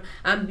confirm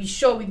and be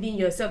sure within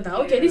yourself that,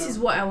 okay, this is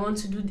what I want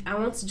to do. I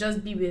want to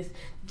just be with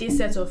this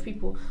set of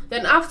people.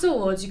 Then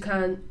afterwards, you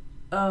can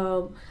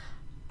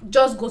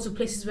just go to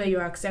places where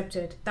you're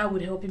accepted. That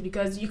would help you,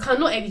 because you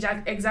cannot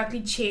exactly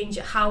change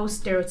how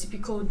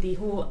stereotypical the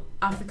whole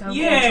African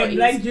culture is.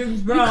 Like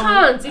James Brown. You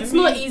can't. It's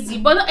not easy.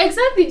 But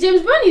exactly,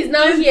 James Brown is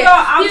now here.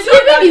 He's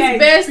living his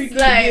best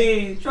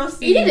life. Trust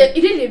me. He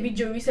did a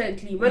video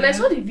recently. When I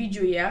saw the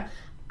video,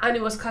 and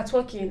it was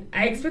catwalking,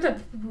 I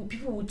expected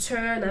people would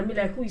turn and be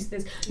like, who is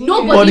this?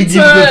 Nobody gives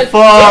a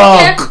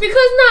fuck.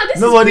 Because now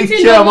this nobody is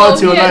pretty care normal.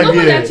 about your life.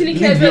 Nobody actually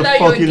cares whether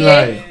you're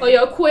gay life. or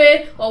you're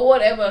queer or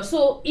whatever.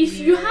 So if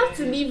you have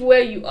to live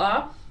where you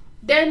are,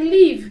 then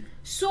leave.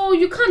 So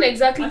you can't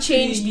exactly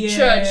change the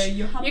church.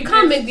 You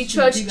can't make the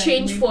church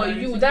change for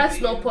you. That's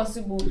not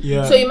possible.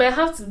 Yeah. So you might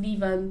have to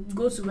leave and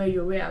go to where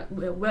you're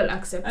well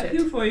accepted. I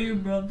feel for you,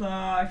 brother.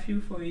 I feel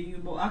for you.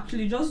 But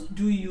actually, just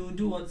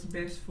do what's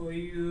best for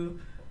you.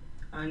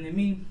 And I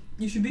mean,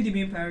 you should be the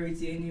main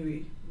priority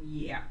anyway.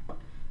 Yeah.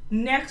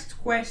 Next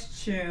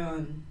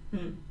question.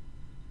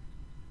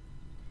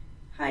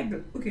 Hi,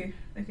 okay.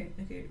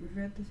 We've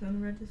read this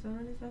one.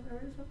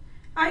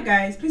 Hi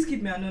guys, please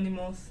keep me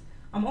anonymous.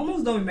 I'm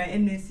almost done with my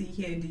MSc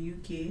here in the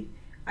UK.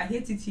 I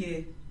hate it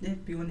here, let's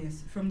be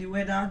honest. From the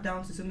weather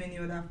down to so many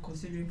other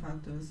considering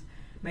factors.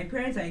 My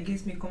parents are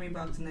against me coming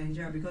back to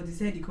Nigeria because they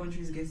said the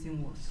country is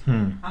getting worse.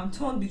 I'm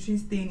torn between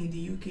staying in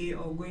the UK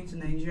or going to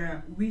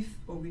Nigeria with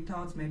or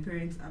without my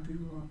parents'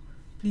 approval.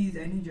 Please,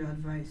 I need your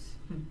advice.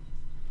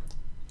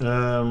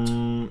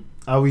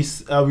 I will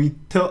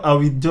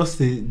just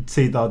say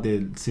it out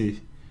there. Say,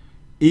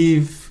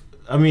 if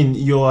I mean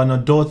you're an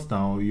adult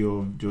now,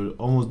 you're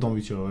almost done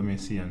with your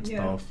MSc and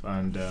stuff,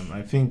 and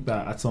I think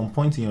that at some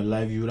point in your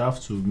life you would have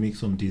to make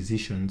some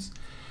decisions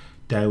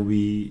that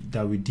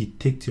will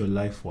dictate your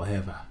life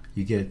forever.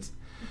 You get.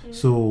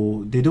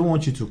 So they don't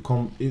want you to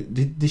come.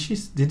 Did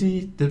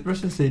the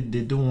person say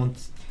they don't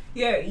want?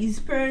 Yeah, his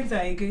parents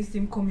are against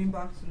him coming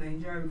back to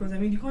Nigeria because I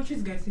mean the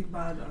country's getting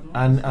bad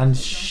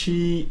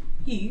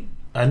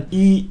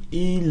he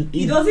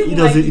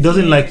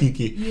doesn't like UK.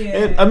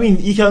 Yeah. I mean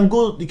he can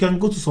go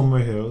to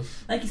somewhere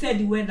else. Like you said,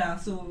 the weather.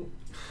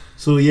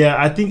 So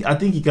yeah, I think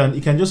he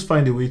can just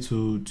find a way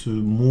to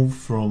move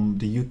from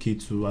the UK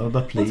to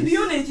another place. But to be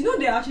honest,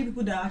 there are actually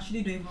people that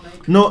actually don't even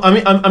like. No, I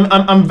mean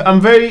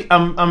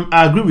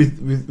I agree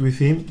with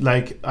him.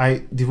 Like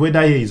the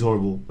weather here is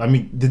horrible. I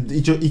mean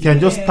it can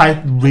just start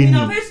raining.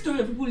 I've heard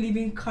stories of people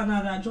leaving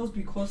Canada just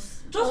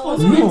because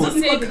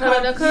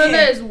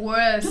Canada is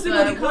worse. Just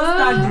because they can't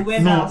stand the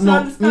weather.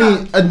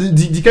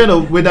 The kind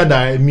of weather that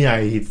I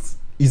hate.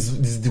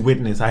 Is the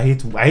wetness. I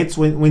hate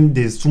when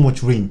there's too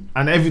much rain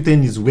and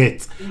everything is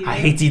wet. I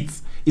hate it.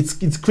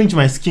 It's cringe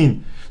my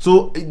skin.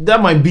 So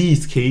that might be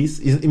his case.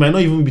 It might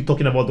not even be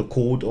talking about the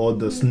cold or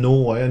the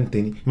snow or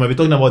anything. It might be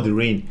talking about the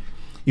rain.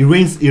 It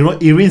rains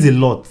a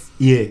lot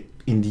here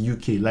in the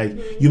UK. Like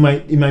it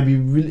might be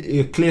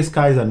really clear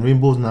skies and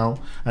rainbows now,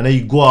 and then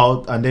you go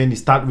out and then it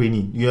start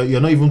raining.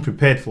 You're not even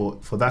prepared for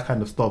that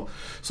kind of stuff.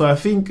 So I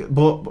think,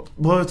 but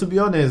to be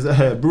honest,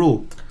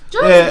 bro.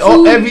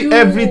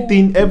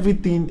 Everything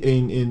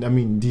in I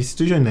mean the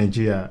situation in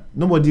Nigeria,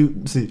 nobody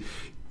see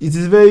it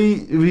is very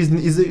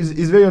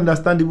it's very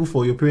understandable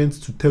for your parents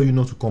to tell you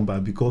not to come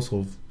back because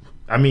of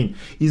I mean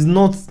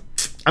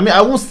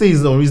I won't say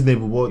it's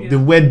unreasonable, but the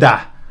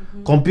weather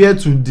compared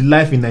to the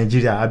life in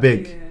Nigeria, I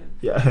beg.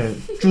 Yeah,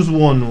 choose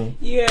one. No.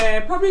 Yeah,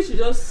 probably should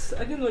just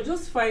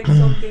find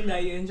something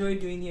that you enjoy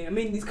doing here. I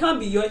mean,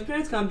 your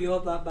experience can't be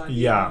all that bad in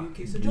the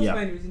UK. So just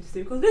find a reason to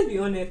stay. Because let's be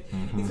honest,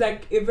 it's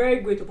like a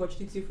very great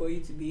opportunity for you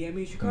to be. I mean,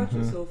 you should count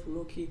yourself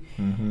lucky.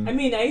 I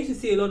mean, I used to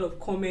see a lot of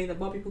comments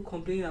about people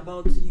complaining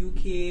about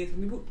UK.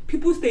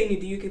 People staying in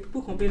the UK,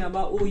 people complain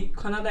about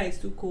Canada is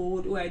too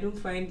cold. I don't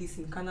find this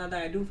in Canada.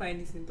 I don't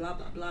find this in blah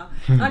blah blah.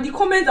 And the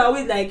comments are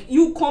always like,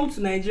 you come to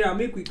Nigeria,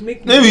 make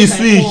maybe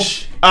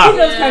switch. Kind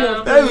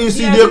of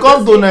see, they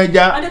come to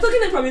Nigeria and they're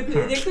talking it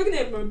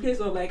from a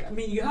place of like, I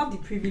mean, you have the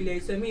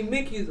privilege, so I mean,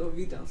 make use of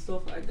it and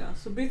stuff like that.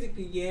 So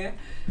basically,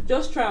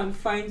 just try and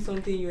find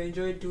something you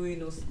enjoy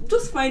doing, or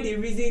just find a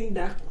reason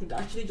that could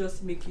actually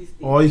just make you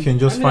stay. Or you can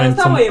just find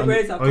another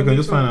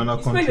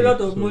country. Spend a lot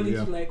of money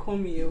to like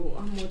come here.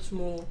 How much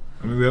more?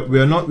 I mean, we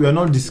are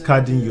not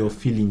discarding your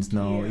feelings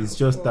now. It's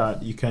just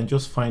that you can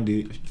just find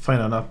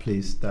another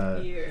place,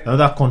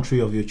 another country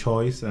of your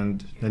choice,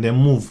 and then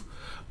move.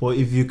 But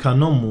if you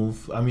cannot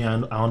move, I mean,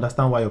 I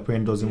understand why your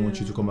parent doesn't want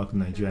you to come back to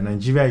Nigeria.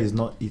 Nigeria is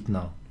not it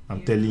now.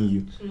 I'm telling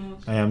you.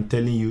 I am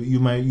telling you. You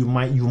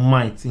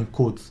might, in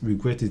quotes,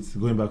 regret it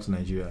going back to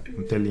Nigeria.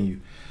 I'm telling you.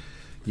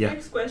 Yeah.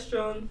 Next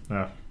question.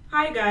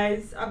 Hi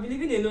guys, I've been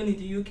living alone in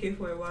the UK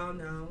for a while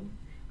now,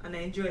 and I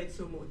enjoy it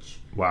so much.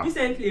 Wow.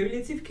 Recently, a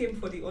relative came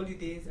for the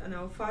holidays, and I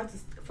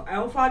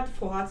offered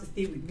for her to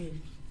stay with me.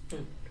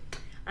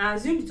 I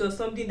assumed it was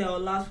something that will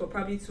last for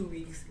probably 2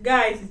 weeks.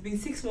 Guys, it's been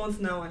 6 months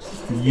now and she's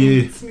still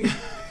staying with me.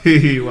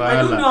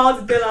 I don't know how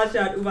to tell her she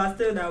had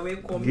overstayed her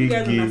welcome. You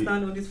guys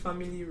understand all these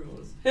family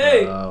rules.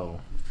 Hey! Wow.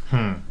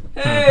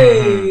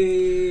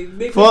 Hey!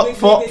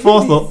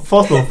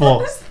 First of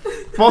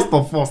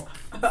all,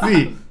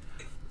 see,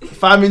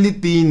 family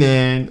thing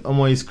and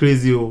it's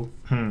crazy.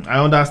 I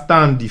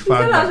understand the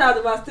fact that she had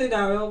overstayed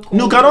her welcome.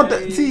 No, cannot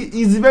see,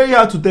 it's very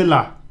hard to tell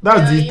her.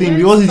 That's the thing,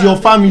 because it's your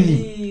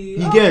family.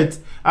 You get.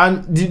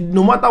 And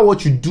no matter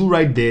what you do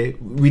right there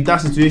with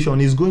that situation,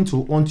 is going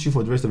to haunt you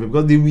for the rest of it,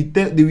 because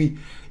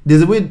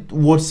there's a way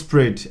words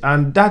spread,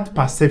 and that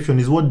perception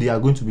is what they are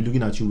going to be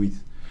looking at you with.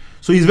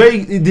 So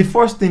the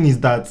first thing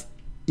is that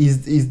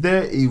is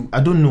there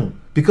I don't know,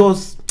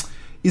 because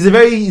it's a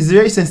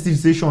very sensitive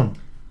situation,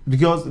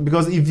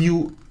 because if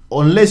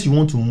unless you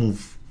want to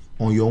move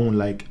on your own,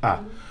 like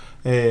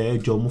I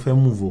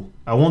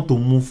want to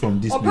move from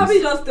this place. Or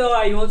probably just tell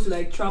her you want to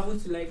like travel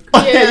to like you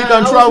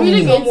can travel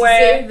really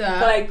somewhere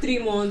for like 3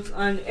 months,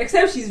 and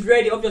except she's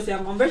ready. Obviously,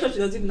 I'm very sure she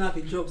doesn't even have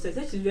a job. So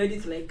except she's ready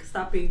to like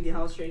start paying the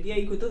house rent. Yeah,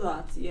 you could do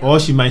that. Yeah, or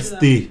she might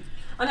stay.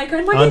 And I can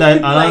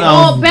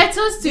imagine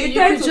better still,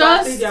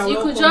 you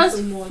could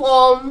just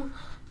form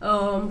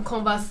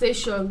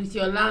conversation with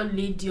your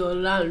landlady or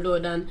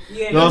landlord and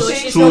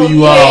just throw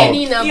you out.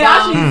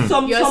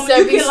 About your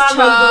service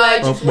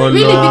charge.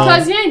 Really,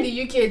 because here in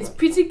the UK it's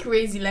pretty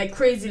crazy. Like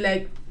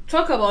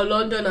talk about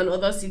London and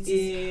other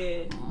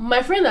cities.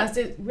 My friend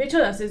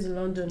Rachel that stays in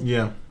London.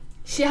 Yeah.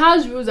 She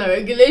has rules and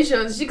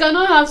regulations. She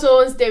cannot have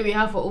someone stay with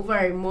her for over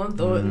a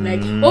month or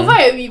like over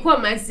a week. What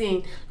am I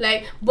saying?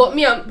 Like, but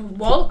me, I'm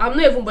not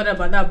even bothered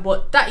about that.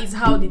 But that is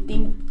how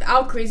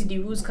how crazy the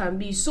rules can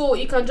be. So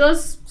you can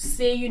just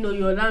say,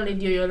 your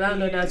landlady or your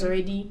landlord has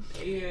already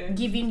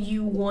given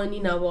you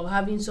warning about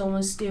having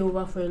someone stay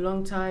over for a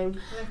long time.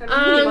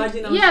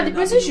 And the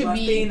person should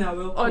be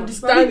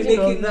understanding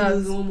of that.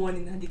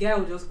 And the guy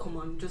will just come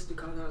and just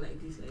look at her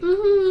like this.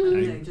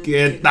 Like,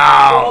 get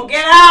out! Oh,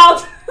 get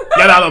out!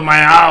 Get out of my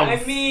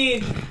house!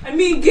 I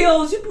mean,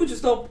 girls, you people should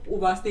stop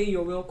overstaying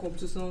your welcome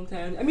to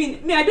sometimes. I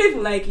don't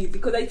even like it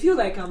because I feel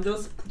like I'm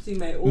just putting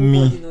my own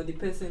burden on the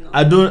person.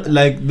 I don't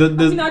like I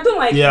don't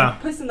like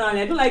it personally.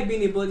 I don't like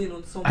being a burden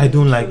on someone. I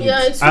don't like it.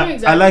 Yeah, it's true,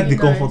 exactly. I like the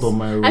comfort of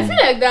my room. I feel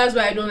like that's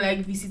why I don't like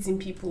visiting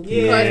people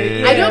because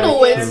I don't know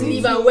when to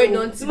leave and when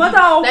not to. No matter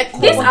how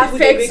this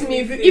affects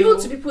me, even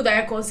to people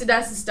that I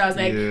consider sisters.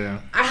 Like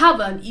I have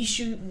an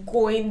issue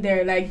going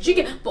there. Like,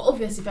 but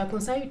obviously, if I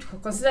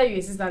consider you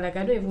a sister, like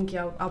I don't even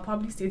care. I'll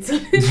probably stay till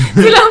I'm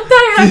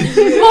tired.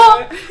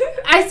 But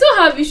I still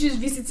have issues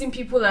visiting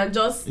people and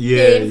just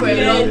staying for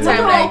a long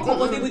time. Like,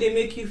 comfortable they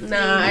make you feel.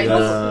 I just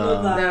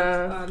know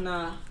that.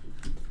 Nah.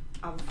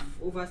 I've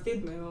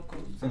overstayed my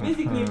welcome. So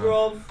basically,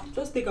 bro,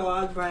 just take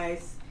our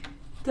advice.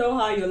 Tell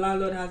her your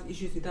landlord has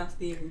issues with her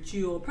staying with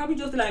you, or probably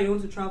just tell her you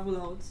want to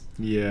travel out.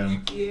 Yeah.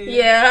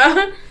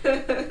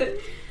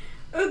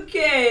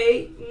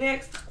 Okay,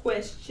 next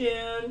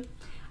question.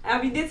 I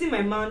have been dating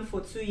my man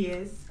for 2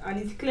 years, and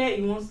it's clear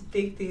he wants to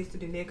take things to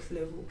the next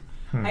level.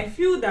 I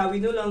feel that we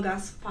no longer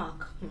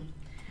spark,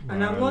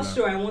 and I'm not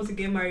sure I want to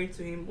get married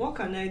to him. What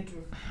can I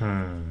do?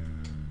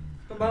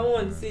 Number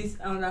one says,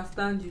 I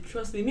understand you.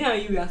 Trust me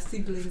and you, we are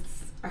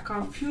siblings. I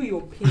can feel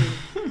your pain.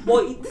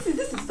 But this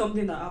is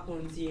something that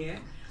happens,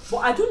 But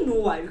I don't know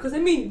why. Because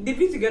they've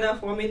been together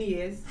for how many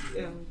years?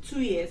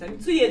 2 years.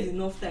 2 years is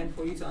enough time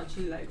for you to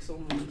actually like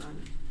someone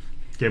and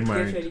get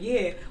married.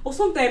 Yeah. Or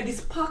sometimes this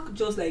spark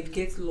just like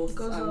gets lost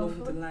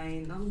along the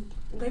line. I'm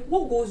like,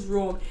 what goes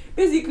wrong?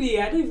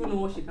 Basically, I don't even know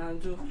what she can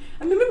do.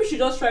 Maybe she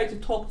just try to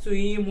talk to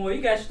him, or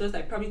you guys should just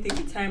like probably take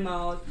the time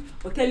out,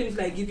 or tell him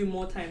to like give you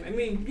more time.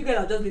 You guys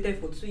are just dated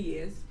for 2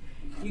 years.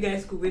 You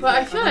guys could wait. But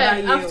I feel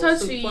like after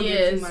 2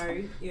 years,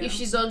 if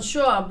she's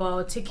unsure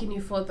about taking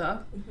it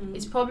further,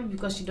 it's probably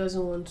because she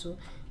doesn't want to.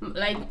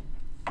 Like,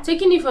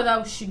 taking it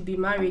further should be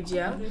marriage,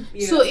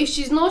 So if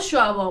she's not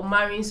sure about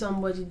marrying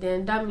somebody,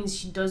 then that means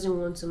she doesn't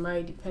want to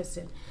marry the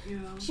person.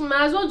 She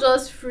might as well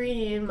just free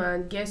him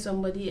and get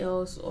somebody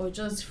else, or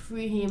just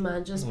free him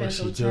and just spend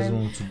some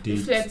time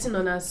reflecting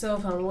on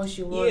herself and what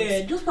she wants.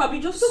 Yeah, just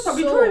probably try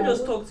and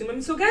just talk to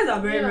him. So guys are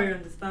very, very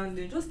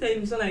understanding. Just tell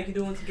him it's not like you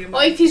don't want to get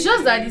married. Or if it's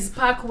just that the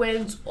spark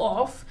went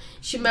off,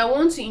 she might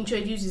want to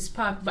introduce the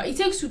spark, but it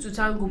takes two to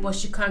tango, but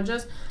she can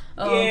just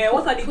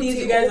what are the things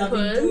you guys have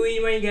been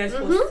doing when you guys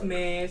first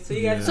met? So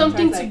you guys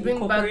something to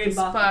bring back the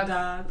spark.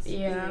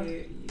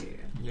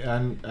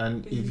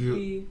 And if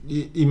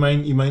you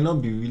might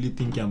not be really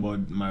thinking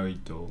about marriage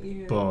though,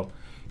 but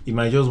it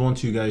might just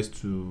want you guys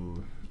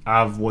to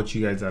have what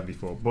you guys had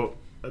before. But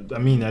I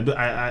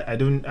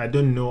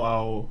don't know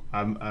how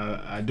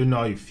I don't know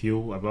how you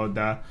feel about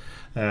that.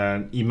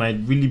 You might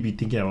really be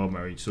thinking about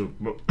marriage. So,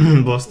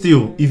 but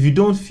still, if you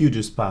don't feel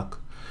the spark.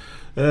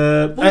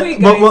 Is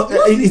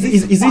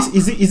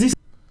this?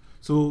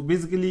 So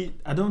basically,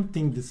 I don't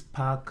think the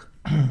spark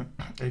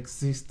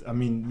exists.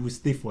 We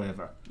stay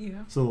forever.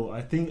 Yeah. So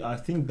I think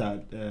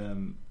that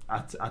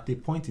at a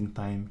point in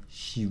time,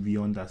 she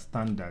will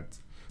understand that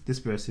this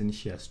person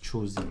she has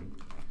chosen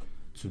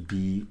to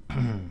be,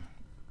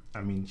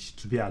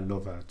 to be a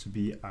lover, to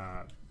be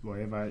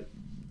whatever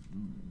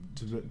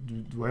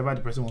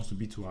the person wants to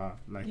be to her,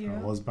 like her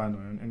husband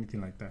or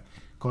anything like that.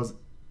 Because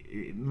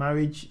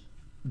marriage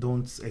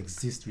don't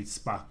exist with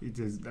spark. It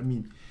is.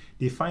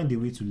 They find a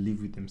way to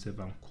live with themselves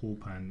and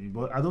cope.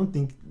 But I don't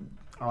think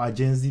our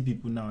Gen Z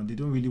people now, they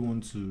don't really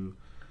want to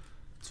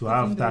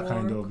have that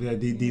kind of.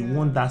 They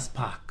want that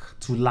spark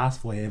to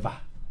last forever.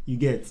 You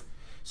get.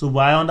 So, but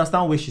I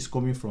understand where she's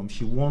coming from.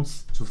 She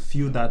wants to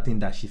feel that thing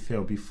that she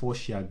felt before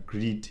she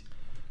agreed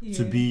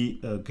to be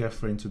a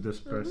girlfriend to this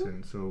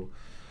person. So,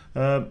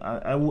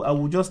 I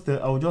would just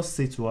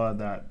say to her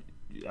that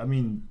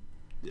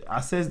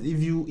assess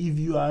if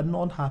you are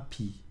not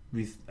happy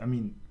with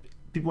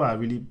people are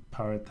really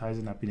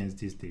prioritizing happiness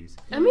these days.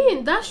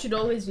 That should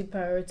always be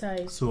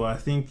prioritized. So I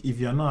think if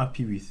you're not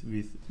happy with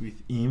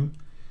him,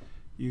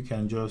 you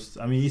can just,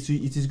 I mean, it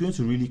is going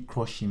to really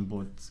crush him,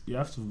 but you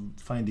have to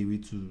find a way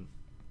to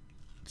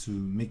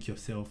make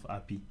yourself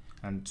happy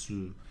and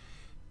to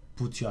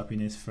put your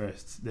happiness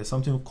first. There's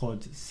something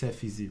called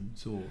selfism.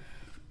 So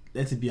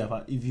let it be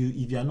about, if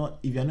you're not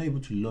able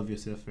to love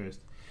yourself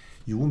first,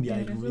 you won't be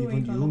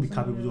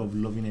capable of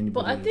loving anybody.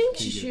 But I think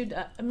she should,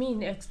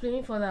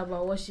 explaining further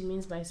about what she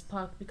means by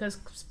spark, because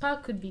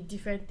spark could be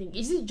different things.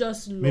 Is it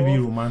just love? Maybe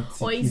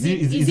romantic. Or is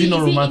it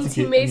not romantic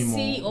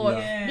intimacy? Anymore?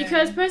 Or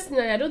because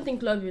personally, I don't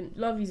think love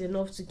is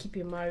enough to keep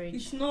a marriage.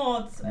 It's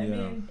not. I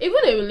mean,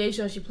 even a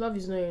relationship, love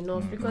is not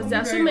enough because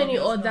there are so many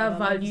other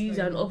values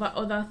and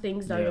other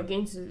things that you're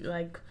going to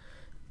like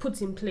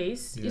put in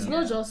place. It's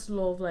not just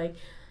love, like.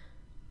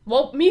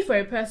 Well, me for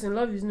a person,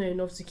 love is not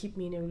enough to keep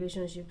me in a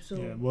relationship. So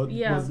but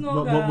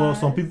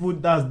some people,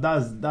 that's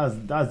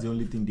the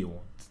only thing they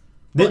want.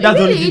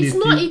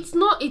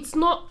 It's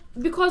not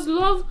because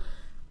love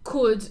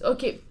could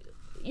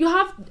we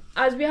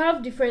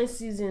have different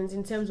seasons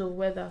in terms of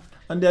weather,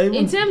 and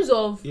in terms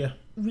of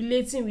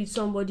relating with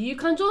somebody. You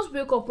can just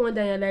wake up one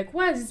day and you're like,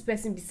 why is this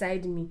person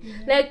beside me?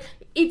 Like,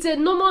 it's a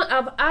normal.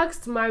 I've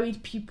asked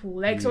married people,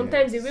 like,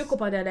 sometimes they wake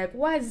up and they're like,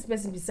 why is this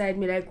person beside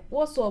me? Like,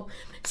 what's up?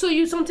 So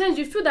sometimes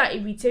you feel that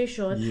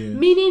irritation,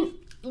 meaning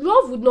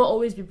love would not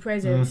always be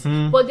present,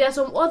 but there are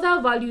some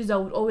other values that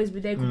would always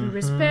be there. It could be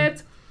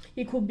respect,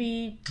 it could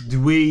be the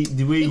way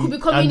it could be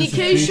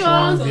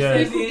communication,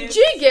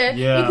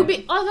 it could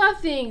be other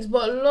things,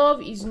 but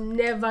love is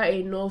never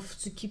enough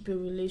to keep a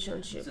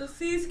relationship. So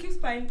sis, keep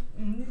finding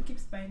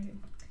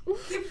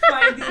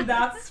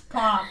that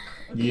spark.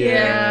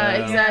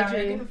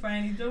 Exactly.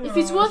 If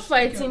it's worth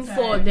fighting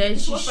for, then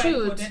she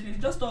should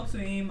just talk to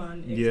him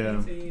and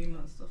explain to him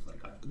and stuff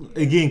like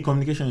that. Again,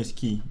 communication is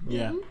key.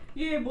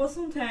 Yeah, but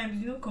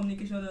sometimes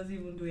communication doesn't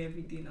even do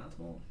everything at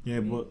all.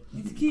 But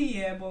it's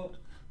key. But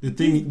the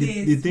thing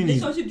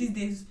relationship these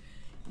days,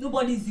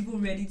 nobody's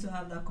even ready to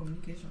have that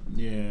communication.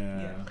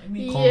 I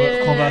mean,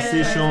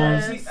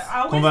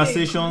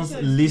 conversations,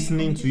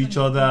 listening to each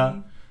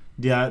other.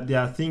 There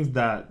are things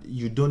that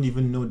you don't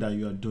even know that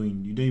you are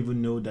doing. You don't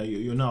even know that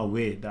you're not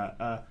aware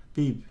that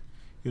babe,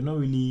 you're not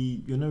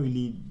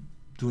really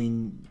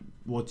doing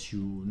what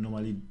you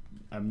normally.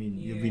 I mean,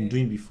 you've been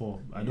doing before.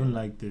 I don't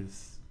like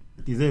this.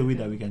 Is there a way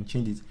that we can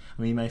change it?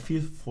 I mean, you might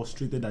feel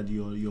frustrated that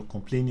you're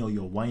complaining or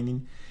you're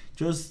whining.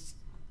 Just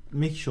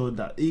make sure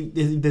that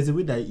if there's a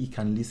way that he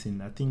can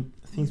listen, I think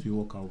things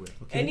will work out well.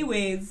 Okay?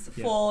 Anyways,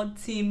 for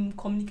team,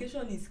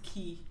 communication is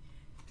key.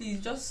 Please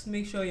just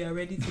make sure you're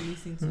ready to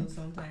listen to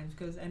sometimes,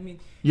 because I mean,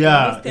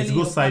 it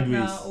goes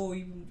sideways.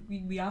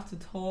 We have to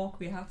talk,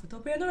 but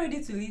you're not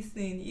ready to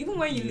listen. Even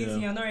when you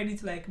listen, you're not ready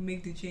to like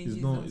make the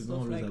changes and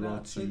stuff like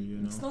that. So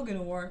it's not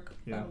gonna work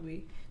that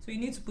way. So you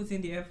need to put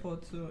in the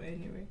effort too.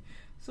 Anyway,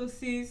 so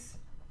sis,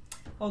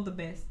 all the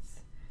best.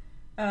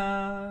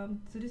 So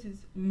this is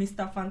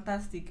Mr.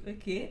 Fantastic.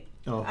 Okay.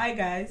 Oh. Hi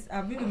guys,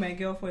 I've been with my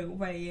girl for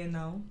over a year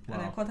now,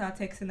 and I caught her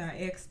texting her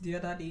ex the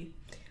other day.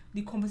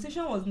 The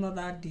conversation was not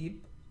that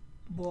deep,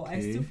 but I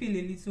still feel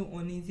a little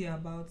uneasy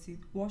about it.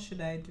 What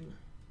should I do?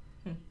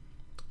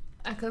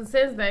 I can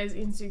sense that it's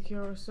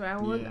insecure, so I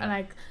want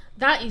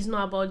that is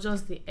not about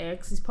just the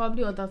ex. It's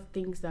probably other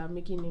things that are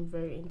making him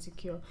very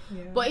insecure.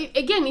 But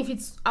if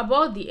it's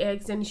about the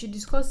ex, then you should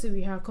discuss it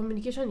with her.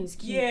 Communication is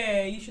key.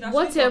 You should.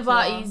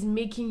 Whatever is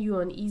making you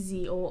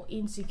uneasy or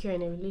insecure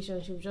in a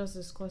relationship, just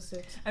discuss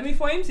it. I mean,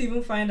 for him to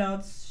even find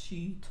out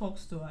she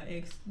talks to her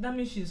ex, that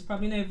means she's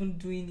probably not even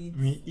doing it.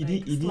 I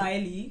mean,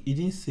 slyly. He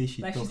didn't say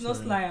she. Like, she's not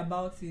sly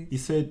about it. He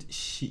said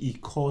he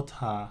caught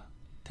her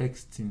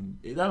texting.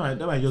 That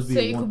might just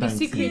be a one-time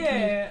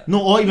thing.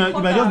 No, or it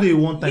might just be a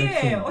one-time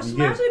thing. Or she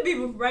might actually be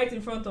right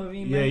in front of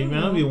him. It might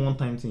not be a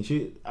one-time thing.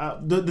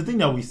 The thing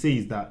that we say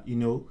is that,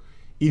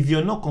 if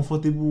you're not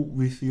comfortable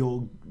with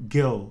your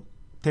girl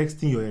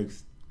texting your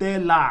ex,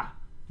 tell her,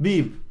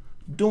 babe,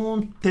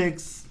 don't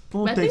text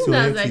your ex again. I think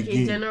that's like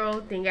a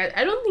general thing.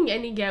 I don't think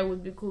any guy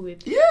would be cool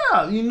with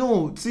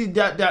it. See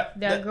that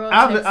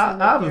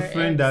I have a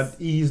friend that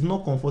he is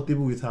not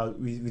comfortable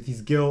with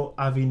his girl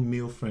having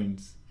male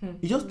friends.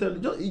 He just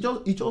told.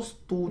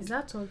 Is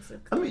that toxic?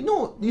 I mean,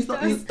 no, it's not.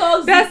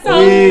 Toxic. That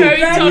sounds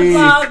very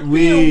toxic.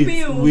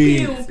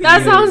 Wait.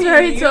 That sounds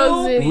very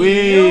toxic.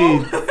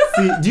 Wait.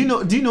 See, do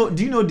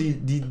you know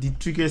the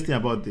trickiest thing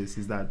about this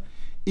is that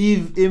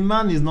if a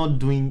man is not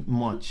doing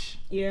much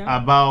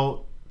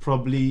about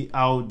probably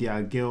how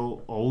their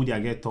girl or who their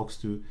girl talks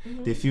to,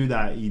 they feel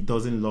that he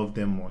doesn't love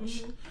them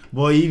much.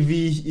 But if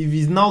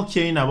he's now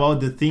caring about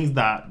the things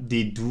that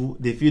they do,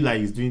 they feel like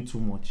he's doing too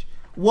much.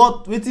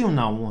 What do you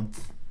now want?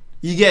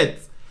 You get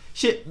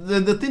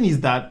the thing is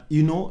that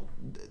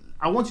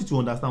I want you to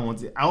understand one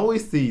thing. I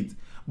always say it,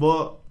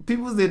 but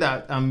people say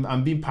that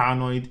I'm being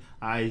paranoid.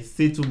 I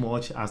say too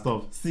much and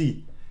stuff.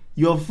 See,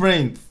 your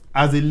friend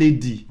as a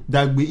lady,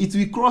 that it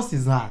will cross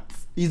his heart.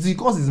 It will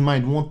cross his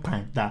mind one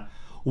time that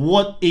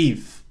what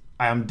if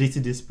I am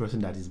dating this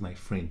person that is my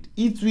friend?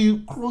 It will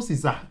cross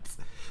his heart.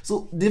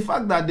 So the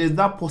fact that there's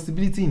that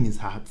possibility in his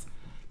heart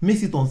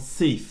makes it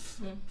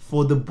unsafe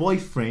for the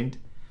boyfriend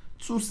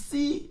to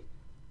see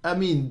I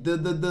mean,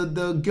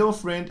 the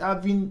girlfriend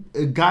having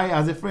a guy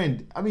as a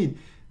friend. I mean,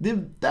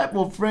 the type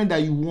of friend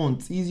that you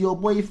want is your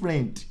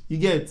boyfriend. You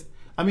get?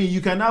 I mean,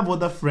 you can have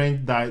other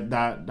friends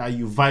that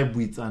you vibe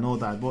with and all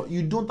that, but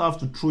you don't have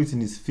to throw it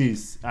in his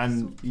face.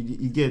 And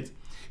you get?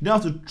 You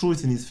don't have to throw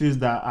it in his face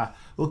that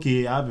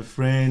okay, I have a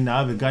friend, I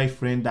have a guy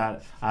friend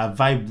that I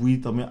vibe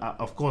with. I mean,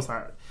 of course,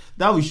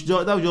 that would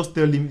just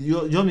tell him,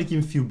 you just make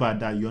him feel bad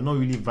that you're not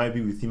really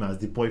vibing with him as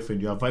the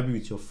boyfriend. You are vibing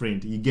with your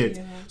friend. You get?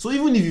 Yeah. So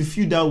even if you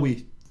feel that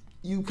way,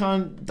 you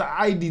can.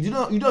 You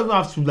don't even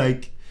have to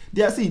like.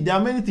 There are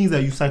many things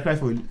that you sacrifice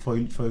for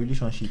a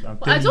relationship.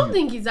 I don't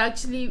think it's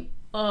actually.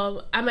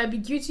 I might be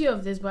guilty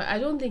of this, but I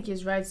don't think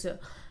it's right to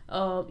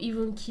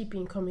even keep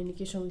in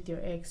communication with your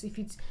ex. If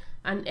it's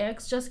an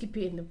ex, just keep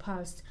it in the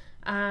past.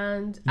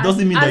 And it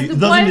doesn't mean that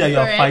you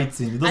are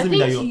fighting. It doesn't mean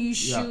that you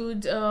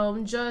should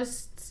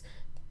just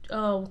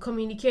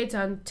communicate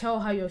and tell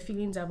her your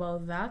feelings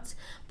about that.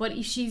 But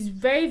if she's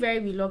very, very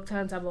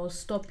reluctant about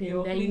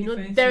stopping,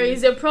 then there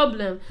is a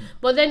problem.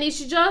 But then if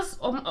she just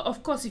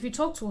of course, if you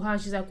talk to her,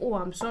 she's like, oh,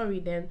 I'm sorry,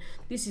 then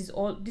this is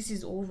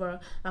over,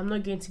 I'm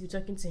not going to be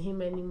talking to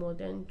him anymore,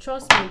 then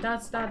trust me,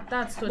 that's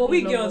totally but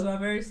we girls were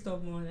very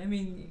stubborn. I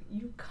mean,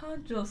 you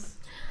can't just.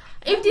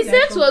 If the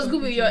sex was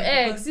good with your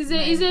ex, it's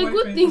a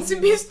good thing to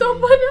be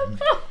stubborn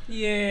about.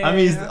 Yeah. I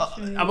mean,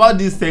 about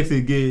this sex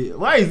again,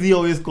 why is he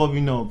always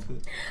coming up?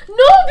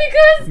 No,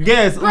 because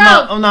yes,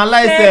 on a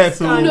light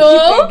sex.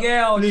 No,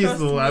 girl, please,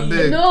 I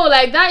beg. No,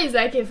 like that is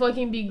like a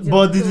fucking big deal.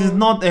 But this is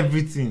not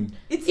everything.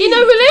 In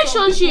a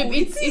relationship,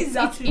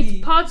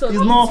 it's part of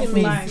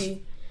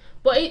intimacy.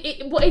 But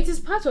it is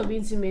part of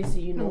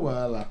intimacy, you know.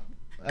 Voila.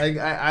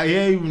 I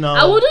hear you now.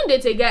 I wouldn't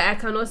date a guy I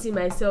cannot see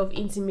myself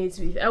intimate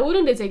with. I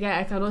wouldn't date a guy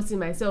I cannot see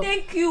myself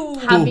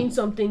having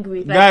something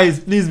with. Like, guys,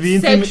 please be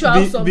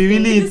intimate. Be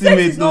really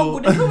intimate. No,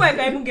 there's no way I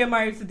can even get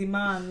married to the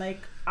man.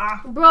 Like,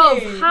 bro,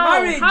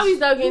 how is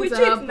that going to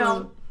happen?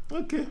 Now?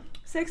 Okay.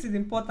 Sex is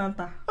important.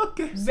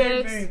 Okay.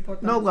 Very, very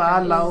important. No,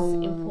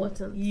 is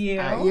important.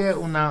 Yeah.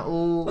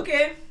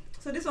 Okay.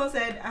 So this one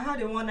said, I had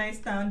a one-night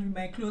stand with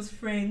my close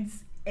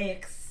friend's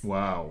ex.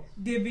 Wow.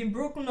 They've been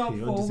broken up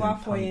for over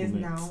 4 years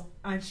now,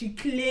 and she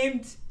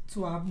claimed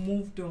to have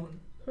moved on.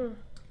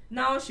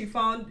 Now she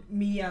found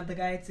me and the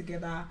guy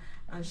together,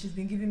 and she's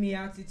been giving me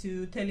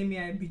attitude, telling me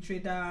I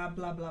betrayed her,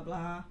 blah blah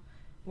blah.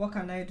 What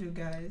can I do,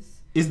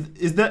 guys?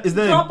 Is there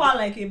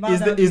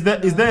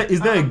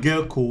a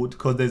girl code?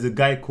 Because there's a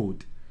guy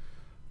code.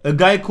 A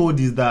guy code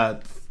is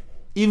that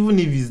even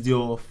if it's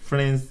your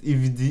friends,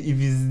 if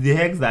it's the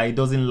ex that he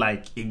doesn't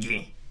like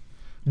again,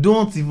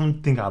 don't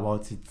even think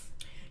about it.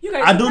 You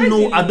guys, I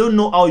don't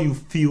know how you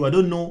feel. I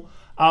don't know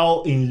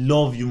how in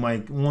love you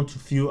might want to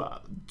feel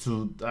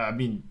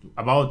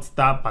about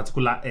that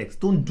particular ex.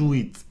 Don't do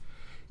it.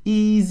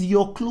 He's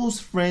your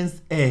close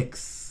friend's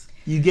ex.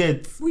 You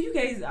get? Well, you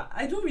guys,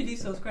 I don't really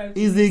subscribe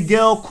to It's a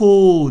girl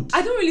code.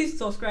 I don't really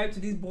subscribe to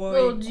this boy.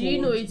 Well, do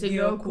you know it's a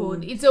girl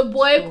code? It's a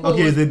boy code.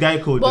 Okay, it's a guy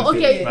code. But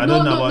okay, no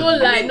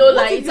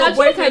lie. It's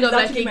actually kind of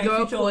like a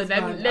girl code.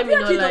 Let me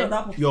not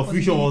lie. Your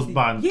future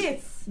husband.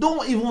 Yes.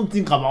 Don't even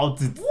think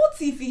about it. What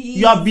if he is?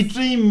 You are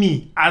betraying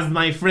me as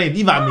my friend.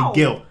 If I'm a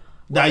girl,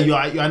 that you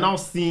are now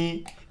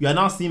seeing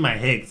my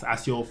ex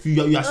as your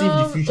future. You are seeing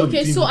the future.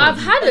 Okay, so I've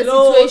had a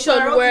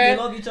situation where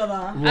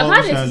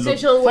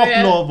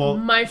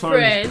my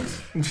friend.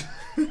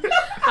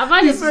 I've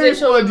had a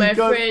situation where my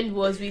friend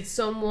was with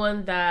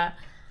someone that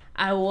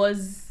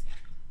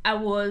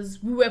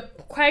we were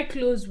quite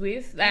close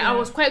with. Like I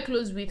was quite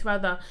close with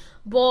rather.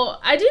 But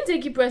I didn't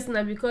take it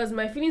personal because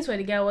my feelings for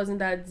the guy wasn't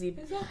that deep.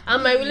 Exactly.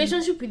 And my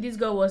relationship with this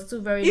girl was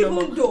still very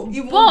normal.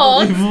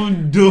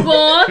 Even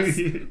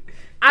though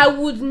I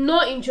would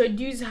not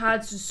introduce her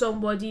to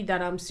somebody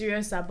that I'm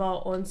serious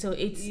about until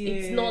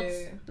it's not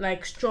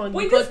like strong.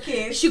 But because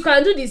she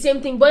can do the same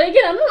thing. But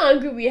again, I'm not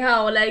angry with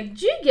her. Like,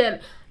 do you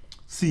get?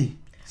 See.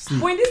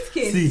 But in this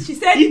case, she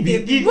said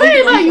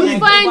wherever you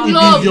find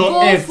love,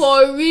 go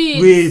for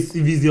it. Wait, if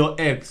it's your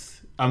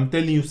ex, I'm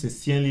telling you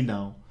sincerely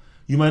now,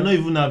 you might not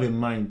even have in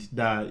mind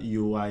that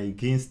you are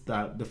against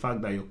the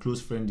fact that your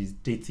close friend is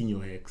dating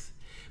your ex.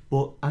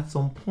 But at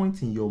some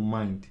point in your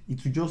mind,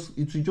 it will just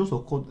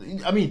occur.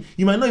 I mean,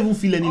 you might not even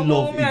feel any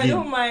love again. I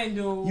don't mind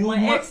though.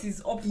 My ex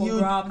is up for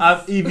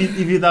grabs. If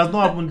it has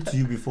not happened to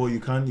you before, you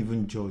can't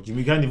even judge.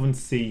 You can't even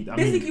say it.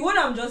 Basically, what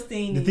I'm just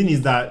saying. The thing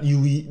is that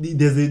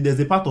there's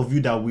a part of you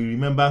that will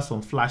remember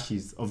some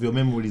flashes of your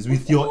memories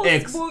with your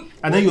ex,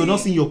 and then you're not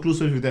seeing your close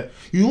friends with her.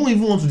 You won't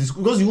even want to discuss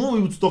because you won't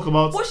be able to talk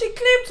about. But she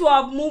claimed to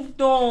have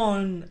moved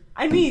on.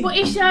 I mean, but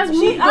if she has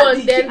moved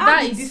on, then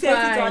that is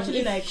fine.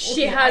 If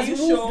she has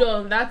moved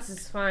on, that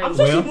is fine. I'm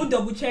sure she would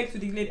double check to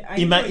the lady.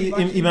 It might be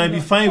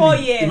fine.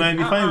 It might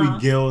be fine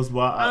with girls,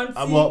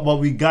 but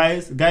with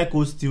guys, guy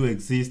codes still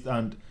exist,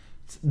 and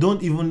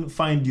don't even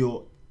find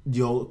your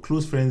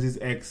close friends'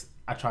 ex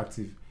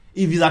attractive.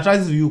 If he's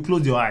attractive to you,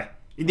 close your eye.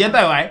 If the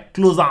entire eye,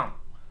 close down.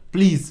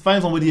 Please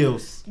find somebody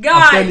else. Guys,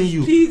 I'm telling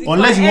you,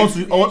 unless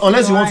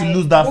you want to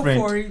lose that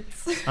friend.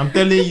 I'm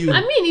telling you.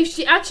 I mean, if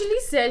she actually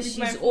says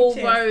she's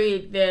over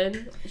it,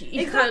 then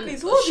she can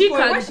go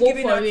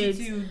for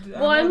it.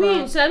 But I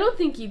mean, so I don't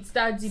think it's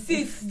that deep.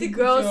 If the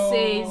girl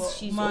says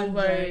she's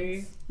over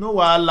it. No,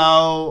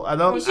 allow. I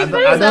don't keep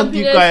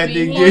quiet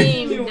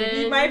again.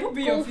 It might even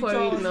be your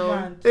future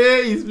husband.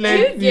 Hey, he's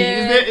plenty.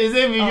 Is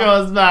it future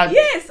husband?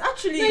 Yes,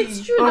 actually.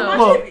 It's true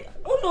now.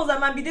 Who knows? I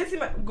might be dating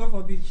my God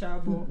forbid,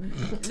 Chabo.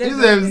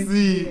 This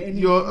MC,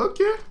 you're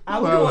okay. I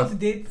wouldn't want to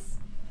date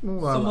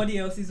somebody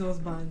else's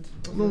husband.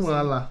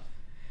 No,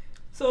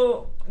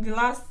 so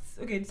the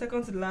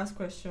second to the last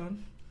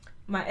question.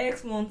 My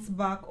ex wants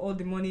back all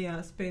the money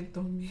I spent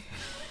on me.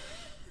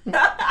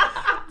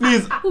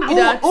 Please,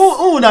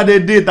 who na the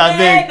date, I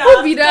beg?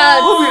 Who be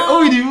that?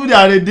 Who be the who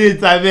na the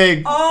date, I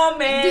beg? Oh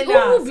man,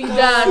 who be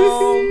that?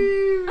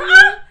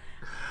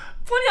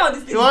 Funny how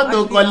this thing. You want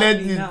to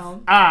collect it? Now.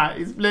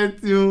 It's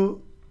plenty.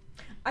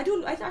 I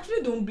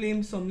actually don't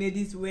blame some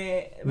ladies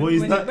where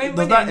does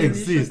that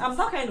exist? I'm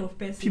that kind of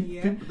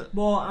person,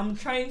 but I'm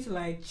trying to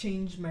like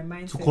change my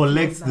mindset to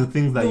collect the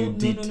things that you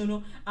did.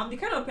 No. I'm the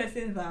kind of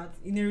person that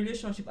in a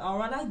relationship I'd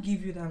rather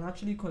give you than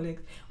actually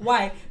collect.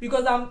 Why?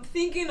 Because I'm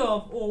thinking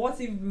of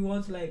what if we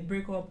want to like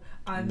break up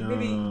and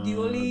maybe the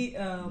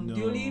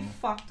only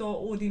factor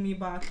holding me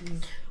back is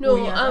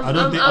I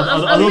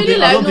don't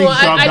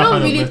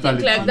really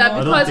think like that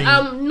because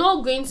I'm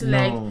not going to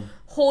like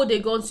hold a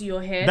gun to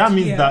your head. That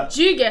means that.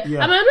 Do you get?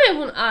 I might not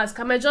even ask.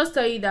 I might just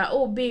tell you that,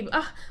 oh babe,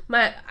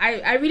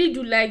 I really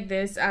do like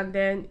this, and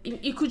then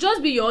it could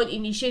just be your own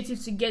initiative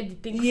to get the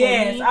thing.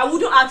 Yes, I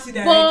wouldn't ask you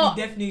directly. But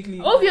definitely.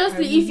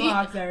 Obviously,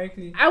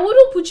 I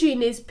wouldn't put you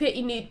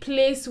in a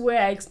place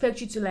where I expect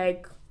you to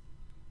like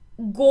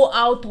go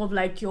out of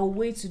like your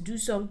way to do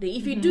something.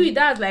 If you do it,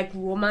 that's like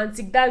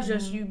romantic. That's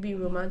just you being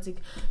romantic.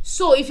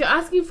 So if you're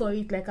asking for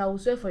it, like I will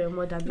swear for your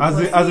mother. As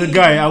a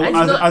guy,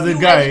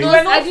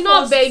 I did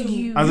not beg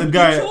you. As a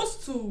guy, you chose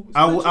to.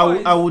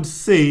 I would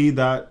say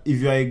that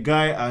if you're a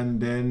guy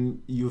and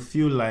then you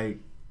feel like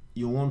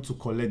you want to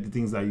collect the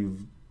things that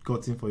you've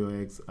gotten for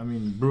your ex, I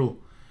mean, bro,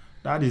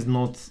 that is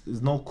not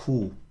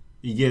cool.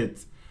 You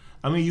get.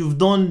 I mean, you've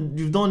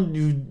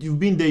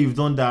been there, you've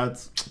done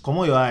that. Come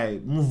on, your eye,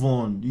 move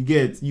on. You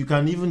get. You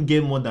can even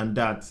get more than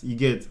that. You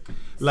get.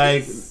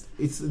 Like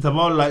it's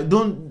about like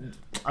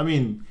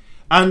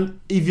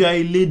and if you're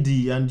a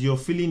lady and you're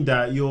feeling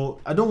that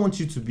I don't want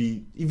you to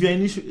be. If you're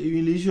in a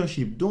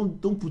relationship, don't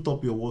put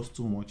up your words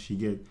too much. You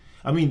get.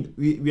 I mean,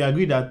 we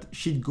agree that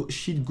shit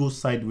goes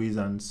sideways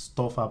and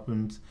stuff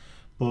happens,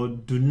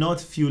 but do not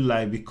feel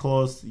like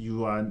because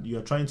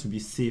you're trying to be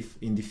safe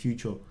in the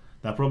future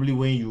that probably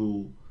when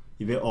you.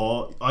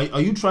 Or are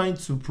you trying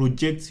to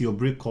project your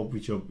breakup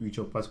with your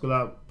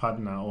particular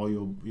partner or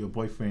your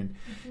boyfriend?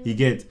 You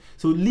get.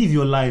 So live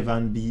your life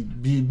and be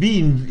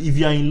in. If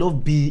you are in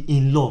love, be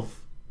in love.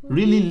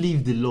 Really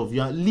live the love.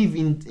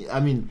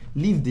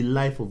 Live the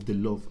life of the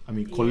love.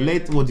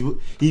 Collect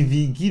if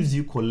he gives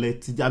you,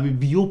 collect it.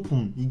 Be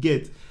open. You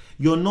get.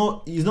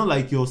 It's not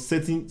like you're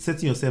setting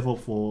yourself up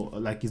for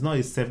like it's not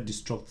a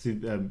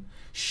self-destructive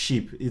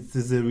ship. It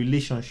is a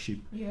relationship.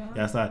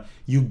 That's like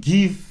you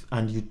give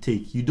and you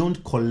take. You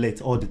don't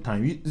collect all the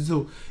time.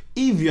 So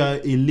if you are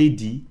a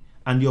lady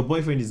and your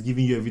boyfriend is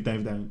giving you every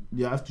time,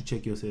 you have to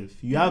check yourself.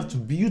 You have to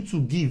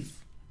give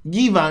and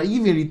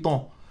give in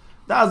return.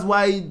 That's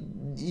why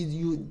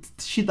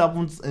shit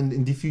happens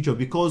in the future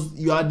because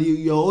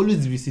you're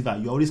always the receiver.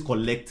 You're always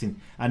collecting,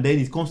 and then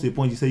it comes to a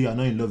point you say you are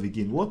not in love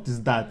again. What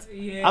is that?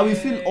 I will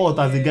feel hurt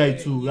as a guy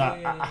too.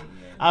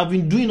 I've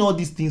been doing all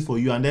these things for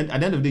you, and then at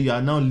the end of the day, you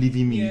are now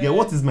leaving me.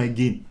 What is my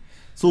gain?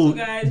 So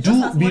guys,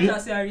 just as much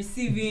as you are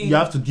receiving, you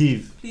have to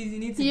give. Please, you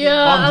need to give.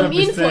 I'm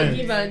in for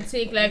give and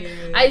take. Like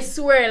I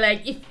swear,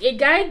 like if a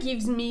guy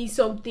gives me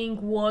something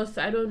worth,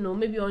 I don't know,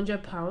 maybe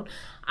 £100,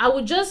 I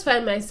would just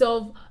find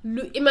myself.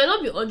 It might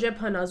not be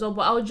 £100 as well,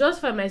 but I would just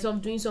find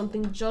myself doing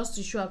something just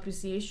to show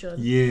appreciation.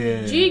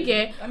 Yeah. Do you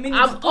get?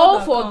 I'm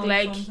all for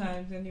like.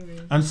 Sometimes anyway.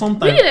 And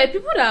sometimes really, like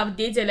people that have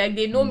dated, like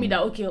they know me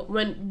that okay,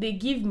 when they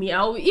give me,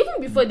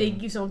 even before they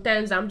give,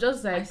 sometimes I'm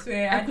just like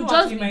I could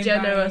just be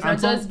generous and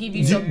just give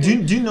you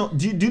something. Do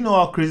you know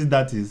how crazy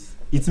that is?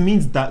 It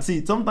means that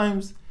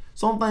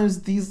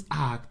sometimes these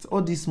acts,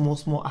 all these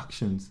small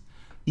actions,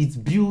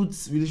 it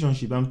builds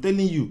relationship. I'm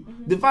telling you,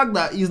 the fact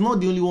that he's not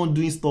the only one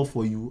doing stuff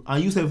for you,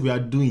 and you self we are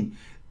doing,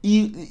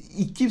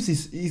 it keeps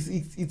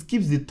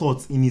the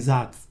thoughts in his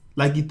heart.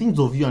 Like he thinks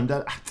of you and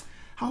that.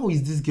 How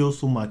is this girl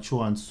so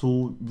mature and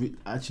so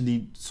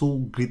actually so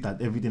great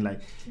at everything?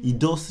 Like she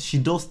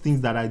does things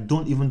that I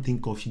don't even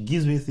think of. She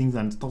gives me things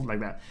and stuff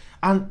like that.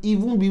 And he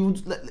won't be able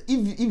to, like,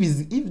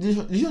 if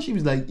the relationship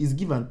is like is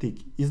give and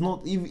take. It's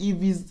not if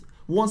it's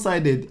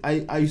one-sided.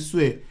 I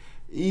swear,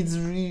 it's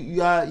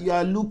you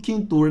are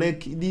looking to wreck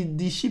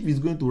the ship is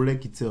going to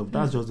wreck itself.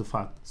 That's just the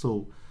fact.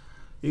 So,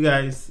 you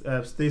guys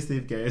stay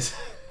safe, guys.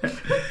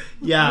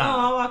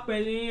 Yeah.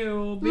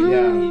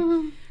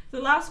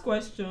 The last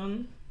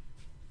question.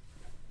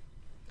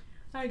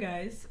 Hi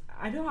guys,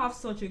 I don't have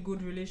such a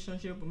good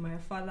relationship with my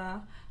father,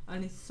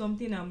 and it's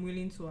something I'm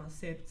willing to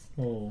accept.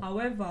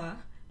 However,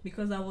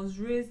 because I was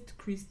raised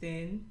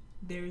Christian,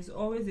 there is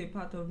always a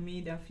part of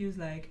me that feels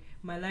like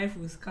my life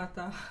will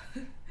scatter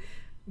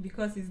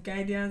because his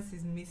guidance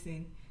is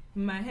missing.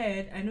 In my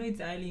head, I know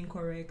it's highly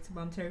incorrect,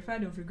 but I'm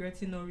terrified of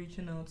regretting not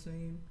reaching out to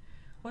him.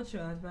 What's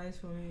your advice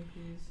for me,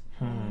 please?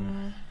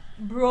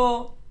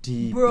 Bro,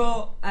 deep.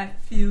 Bro, I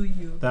feel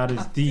you. That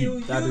is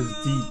deep.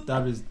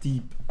 That is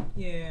deep.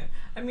 Yeah,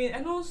 I mean, I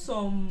know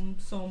some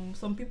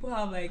people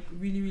have like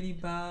really, really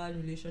bad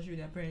relationship with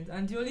their parents,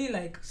 and the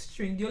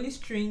only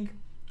string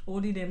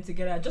holding them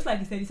together, just like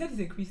he said he's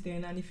a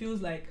Christian, and he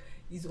feels like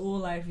his whole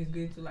life is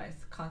going to like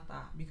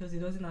scatter because he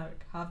doesn't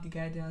have the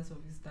guidance of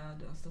his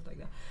dad and stuff like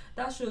that.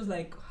 That shows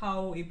like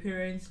how a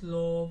parent's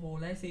love, or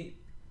let's say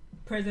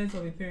presence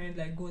of a parent,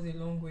 like goes a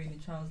long way in a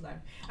child's life.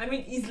 I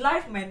mean, his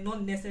life might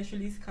not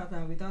necessarily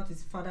scatter without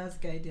his father's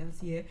guidance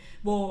here,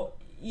 but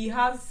he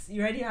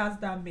already has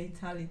that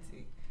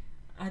mentality.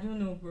 I don't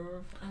know,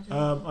 bro.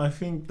 I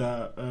think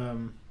that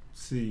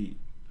see,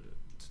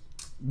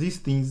 these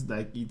things,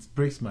 like, it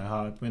breaks my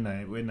heart when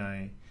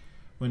I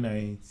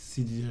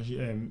see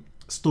the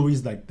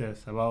stories like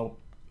this about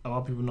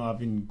people not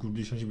having good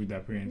relationship with their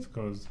parents,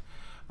 because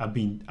I've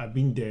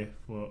been there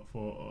for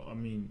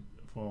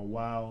a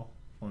while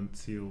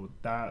until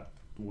that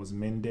was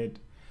mended,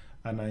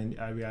 and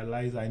I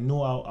realized, I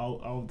know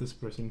how this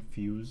person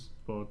feels,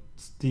 but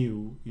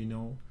still, you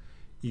know,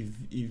 if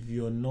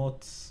you're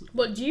not.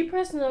 But do you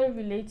personally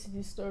relate to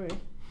this story?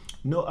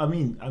 No, I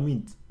mean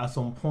at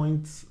some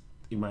point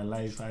in my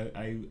life,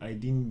 I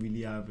didn't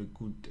really have a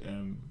good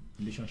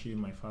relationship with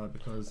my father,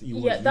 because he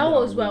was that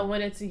was what I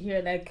wanted to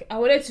hear. Like, I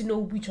wanted to know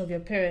which of your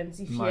parents,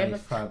 if my you ever.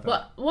 father.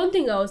 But one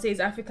thing I would say is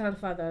African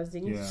fathers.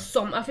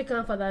 Some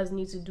African fathers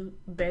need to do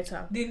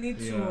better. They need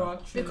to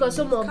actually, because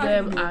some of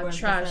them are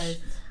trash,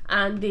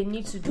 and they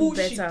need to do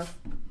better.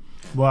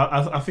 Well,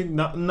 I think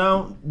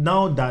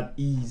now that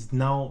he's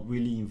now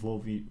really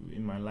involved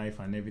in my life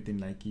and everything,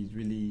 like, he's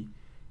really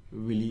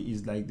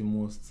is like the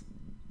most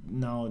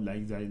now,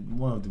 like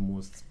one of the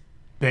most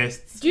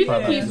best. Do you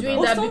think he's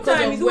doing that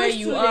because of where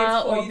you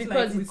are, or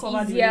because it's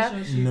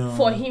easier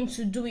for him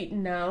to do it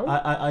now?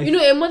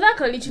 A mother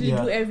can literally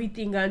do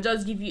everything and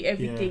just give you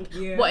everything.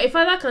 Yeah. But a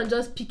father can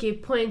just pick a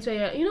point where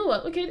you're, you know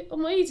what, okay,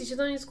 she's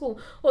done in school.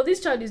 Oh,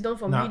 this child is done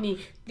from uni.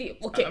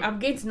 I'm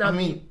going to now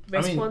be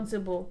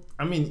responsible.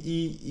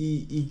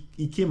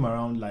 He came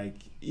around, like,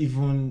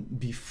 even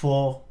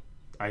before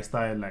I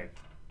started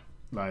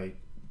like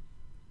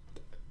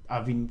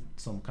having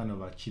some kind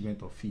of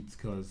achievement of it,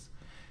 because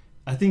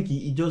I think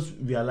he just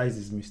realized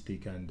his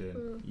mistake, and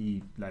then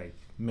he like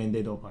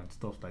mended up and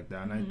stuff like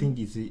that. And I think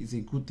it's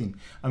a good thing.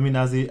 I mean,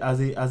 as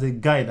a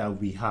guy that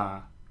we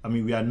are, I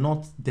mean, we are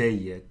not there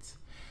yet,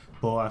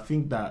 but I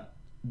think that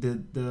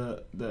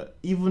the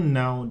even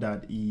now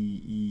that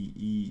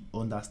he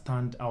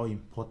understands how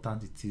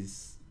important it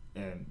is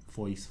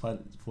for his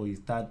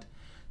dad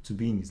to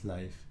be in his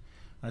life,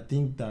 I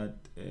think that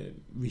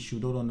we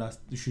should all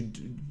understand.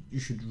 You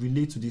should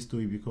relate to this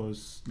story,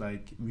 because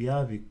like we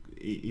have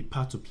a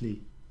part to play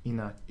in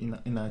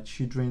our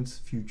children's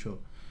future.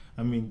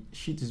 I mean,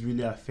 shit is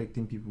really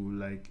affecting people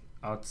like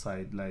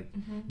outside. Like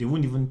they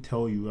won't even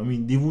tell you. I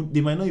mean,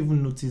 they might not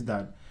even notice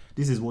that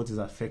this is what is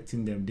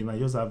affecting them. They might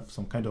just have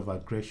some kind of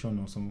aggression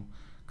or some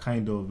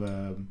kind of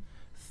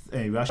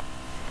irrational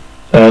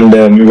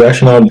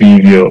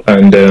behavior.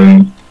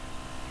 And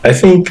I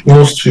think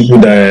most people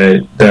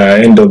that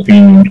end up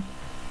being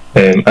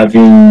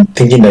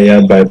thinking that you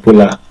are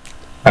bipolar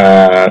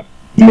are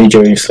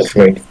majorly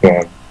suffering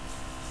from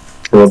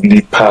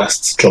probably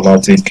past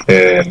traumatic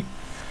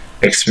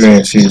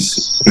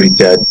experiences with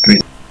their.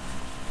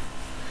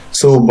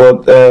 So,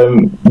 but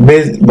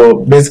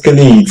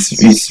basically,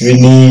 it's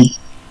really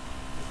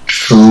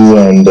true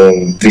and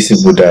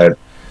visible that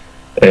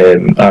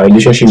our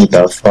relationship with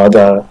our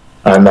father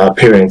and our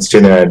parents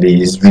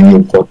generally is really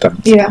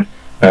important. Yeah.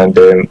 And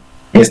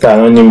Mr.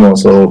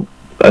 Anonymous, so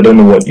I don't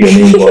know what your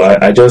name was.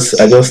 I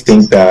just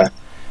think that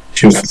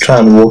you should try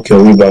and work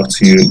your way back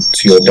to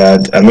your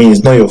dad. I mean,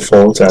 it's not your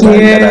fault, and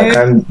I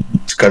can't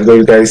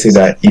categorically say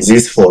that it's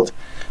his fault.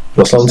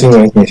 But something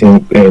went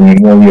missing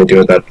in one way or the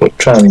other. But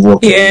try and work.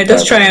 Yeah,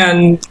 just try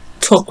and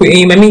talk with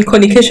him. I mean,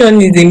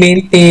 communication is the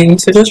main thing.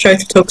 So just try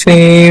to talk to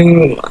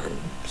him,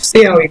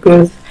 see how it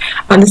goes.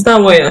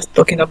 Understand what you're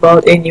talking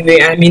about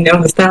anyway. I mean,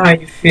 understand how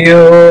you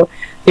feel.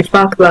 The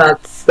fact that,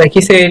 like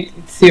you said,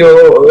 it's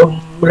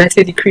your let's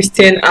say the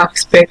Christian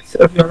aspect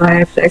of your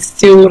life that's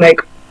still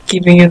like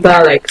giving you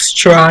that like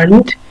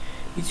strand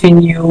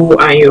between you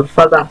and your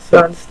father. So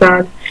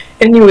understand.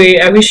 Anyway,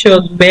 I wish you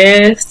all the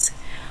best.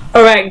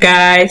 Alright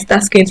guys,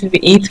 that's going to be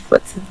it for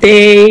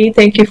today.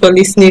 Thank you for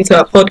listening to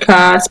our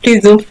podcast.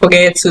 Please don't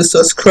forget to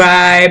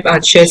subscribe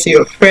and share to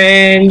your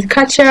friends.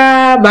 Catch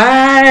ya.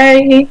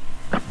 Bye.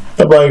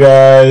 Bye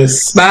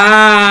guys.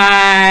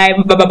 Bye.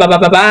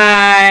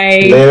 Bye.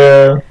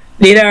 Later.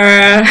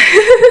 Later.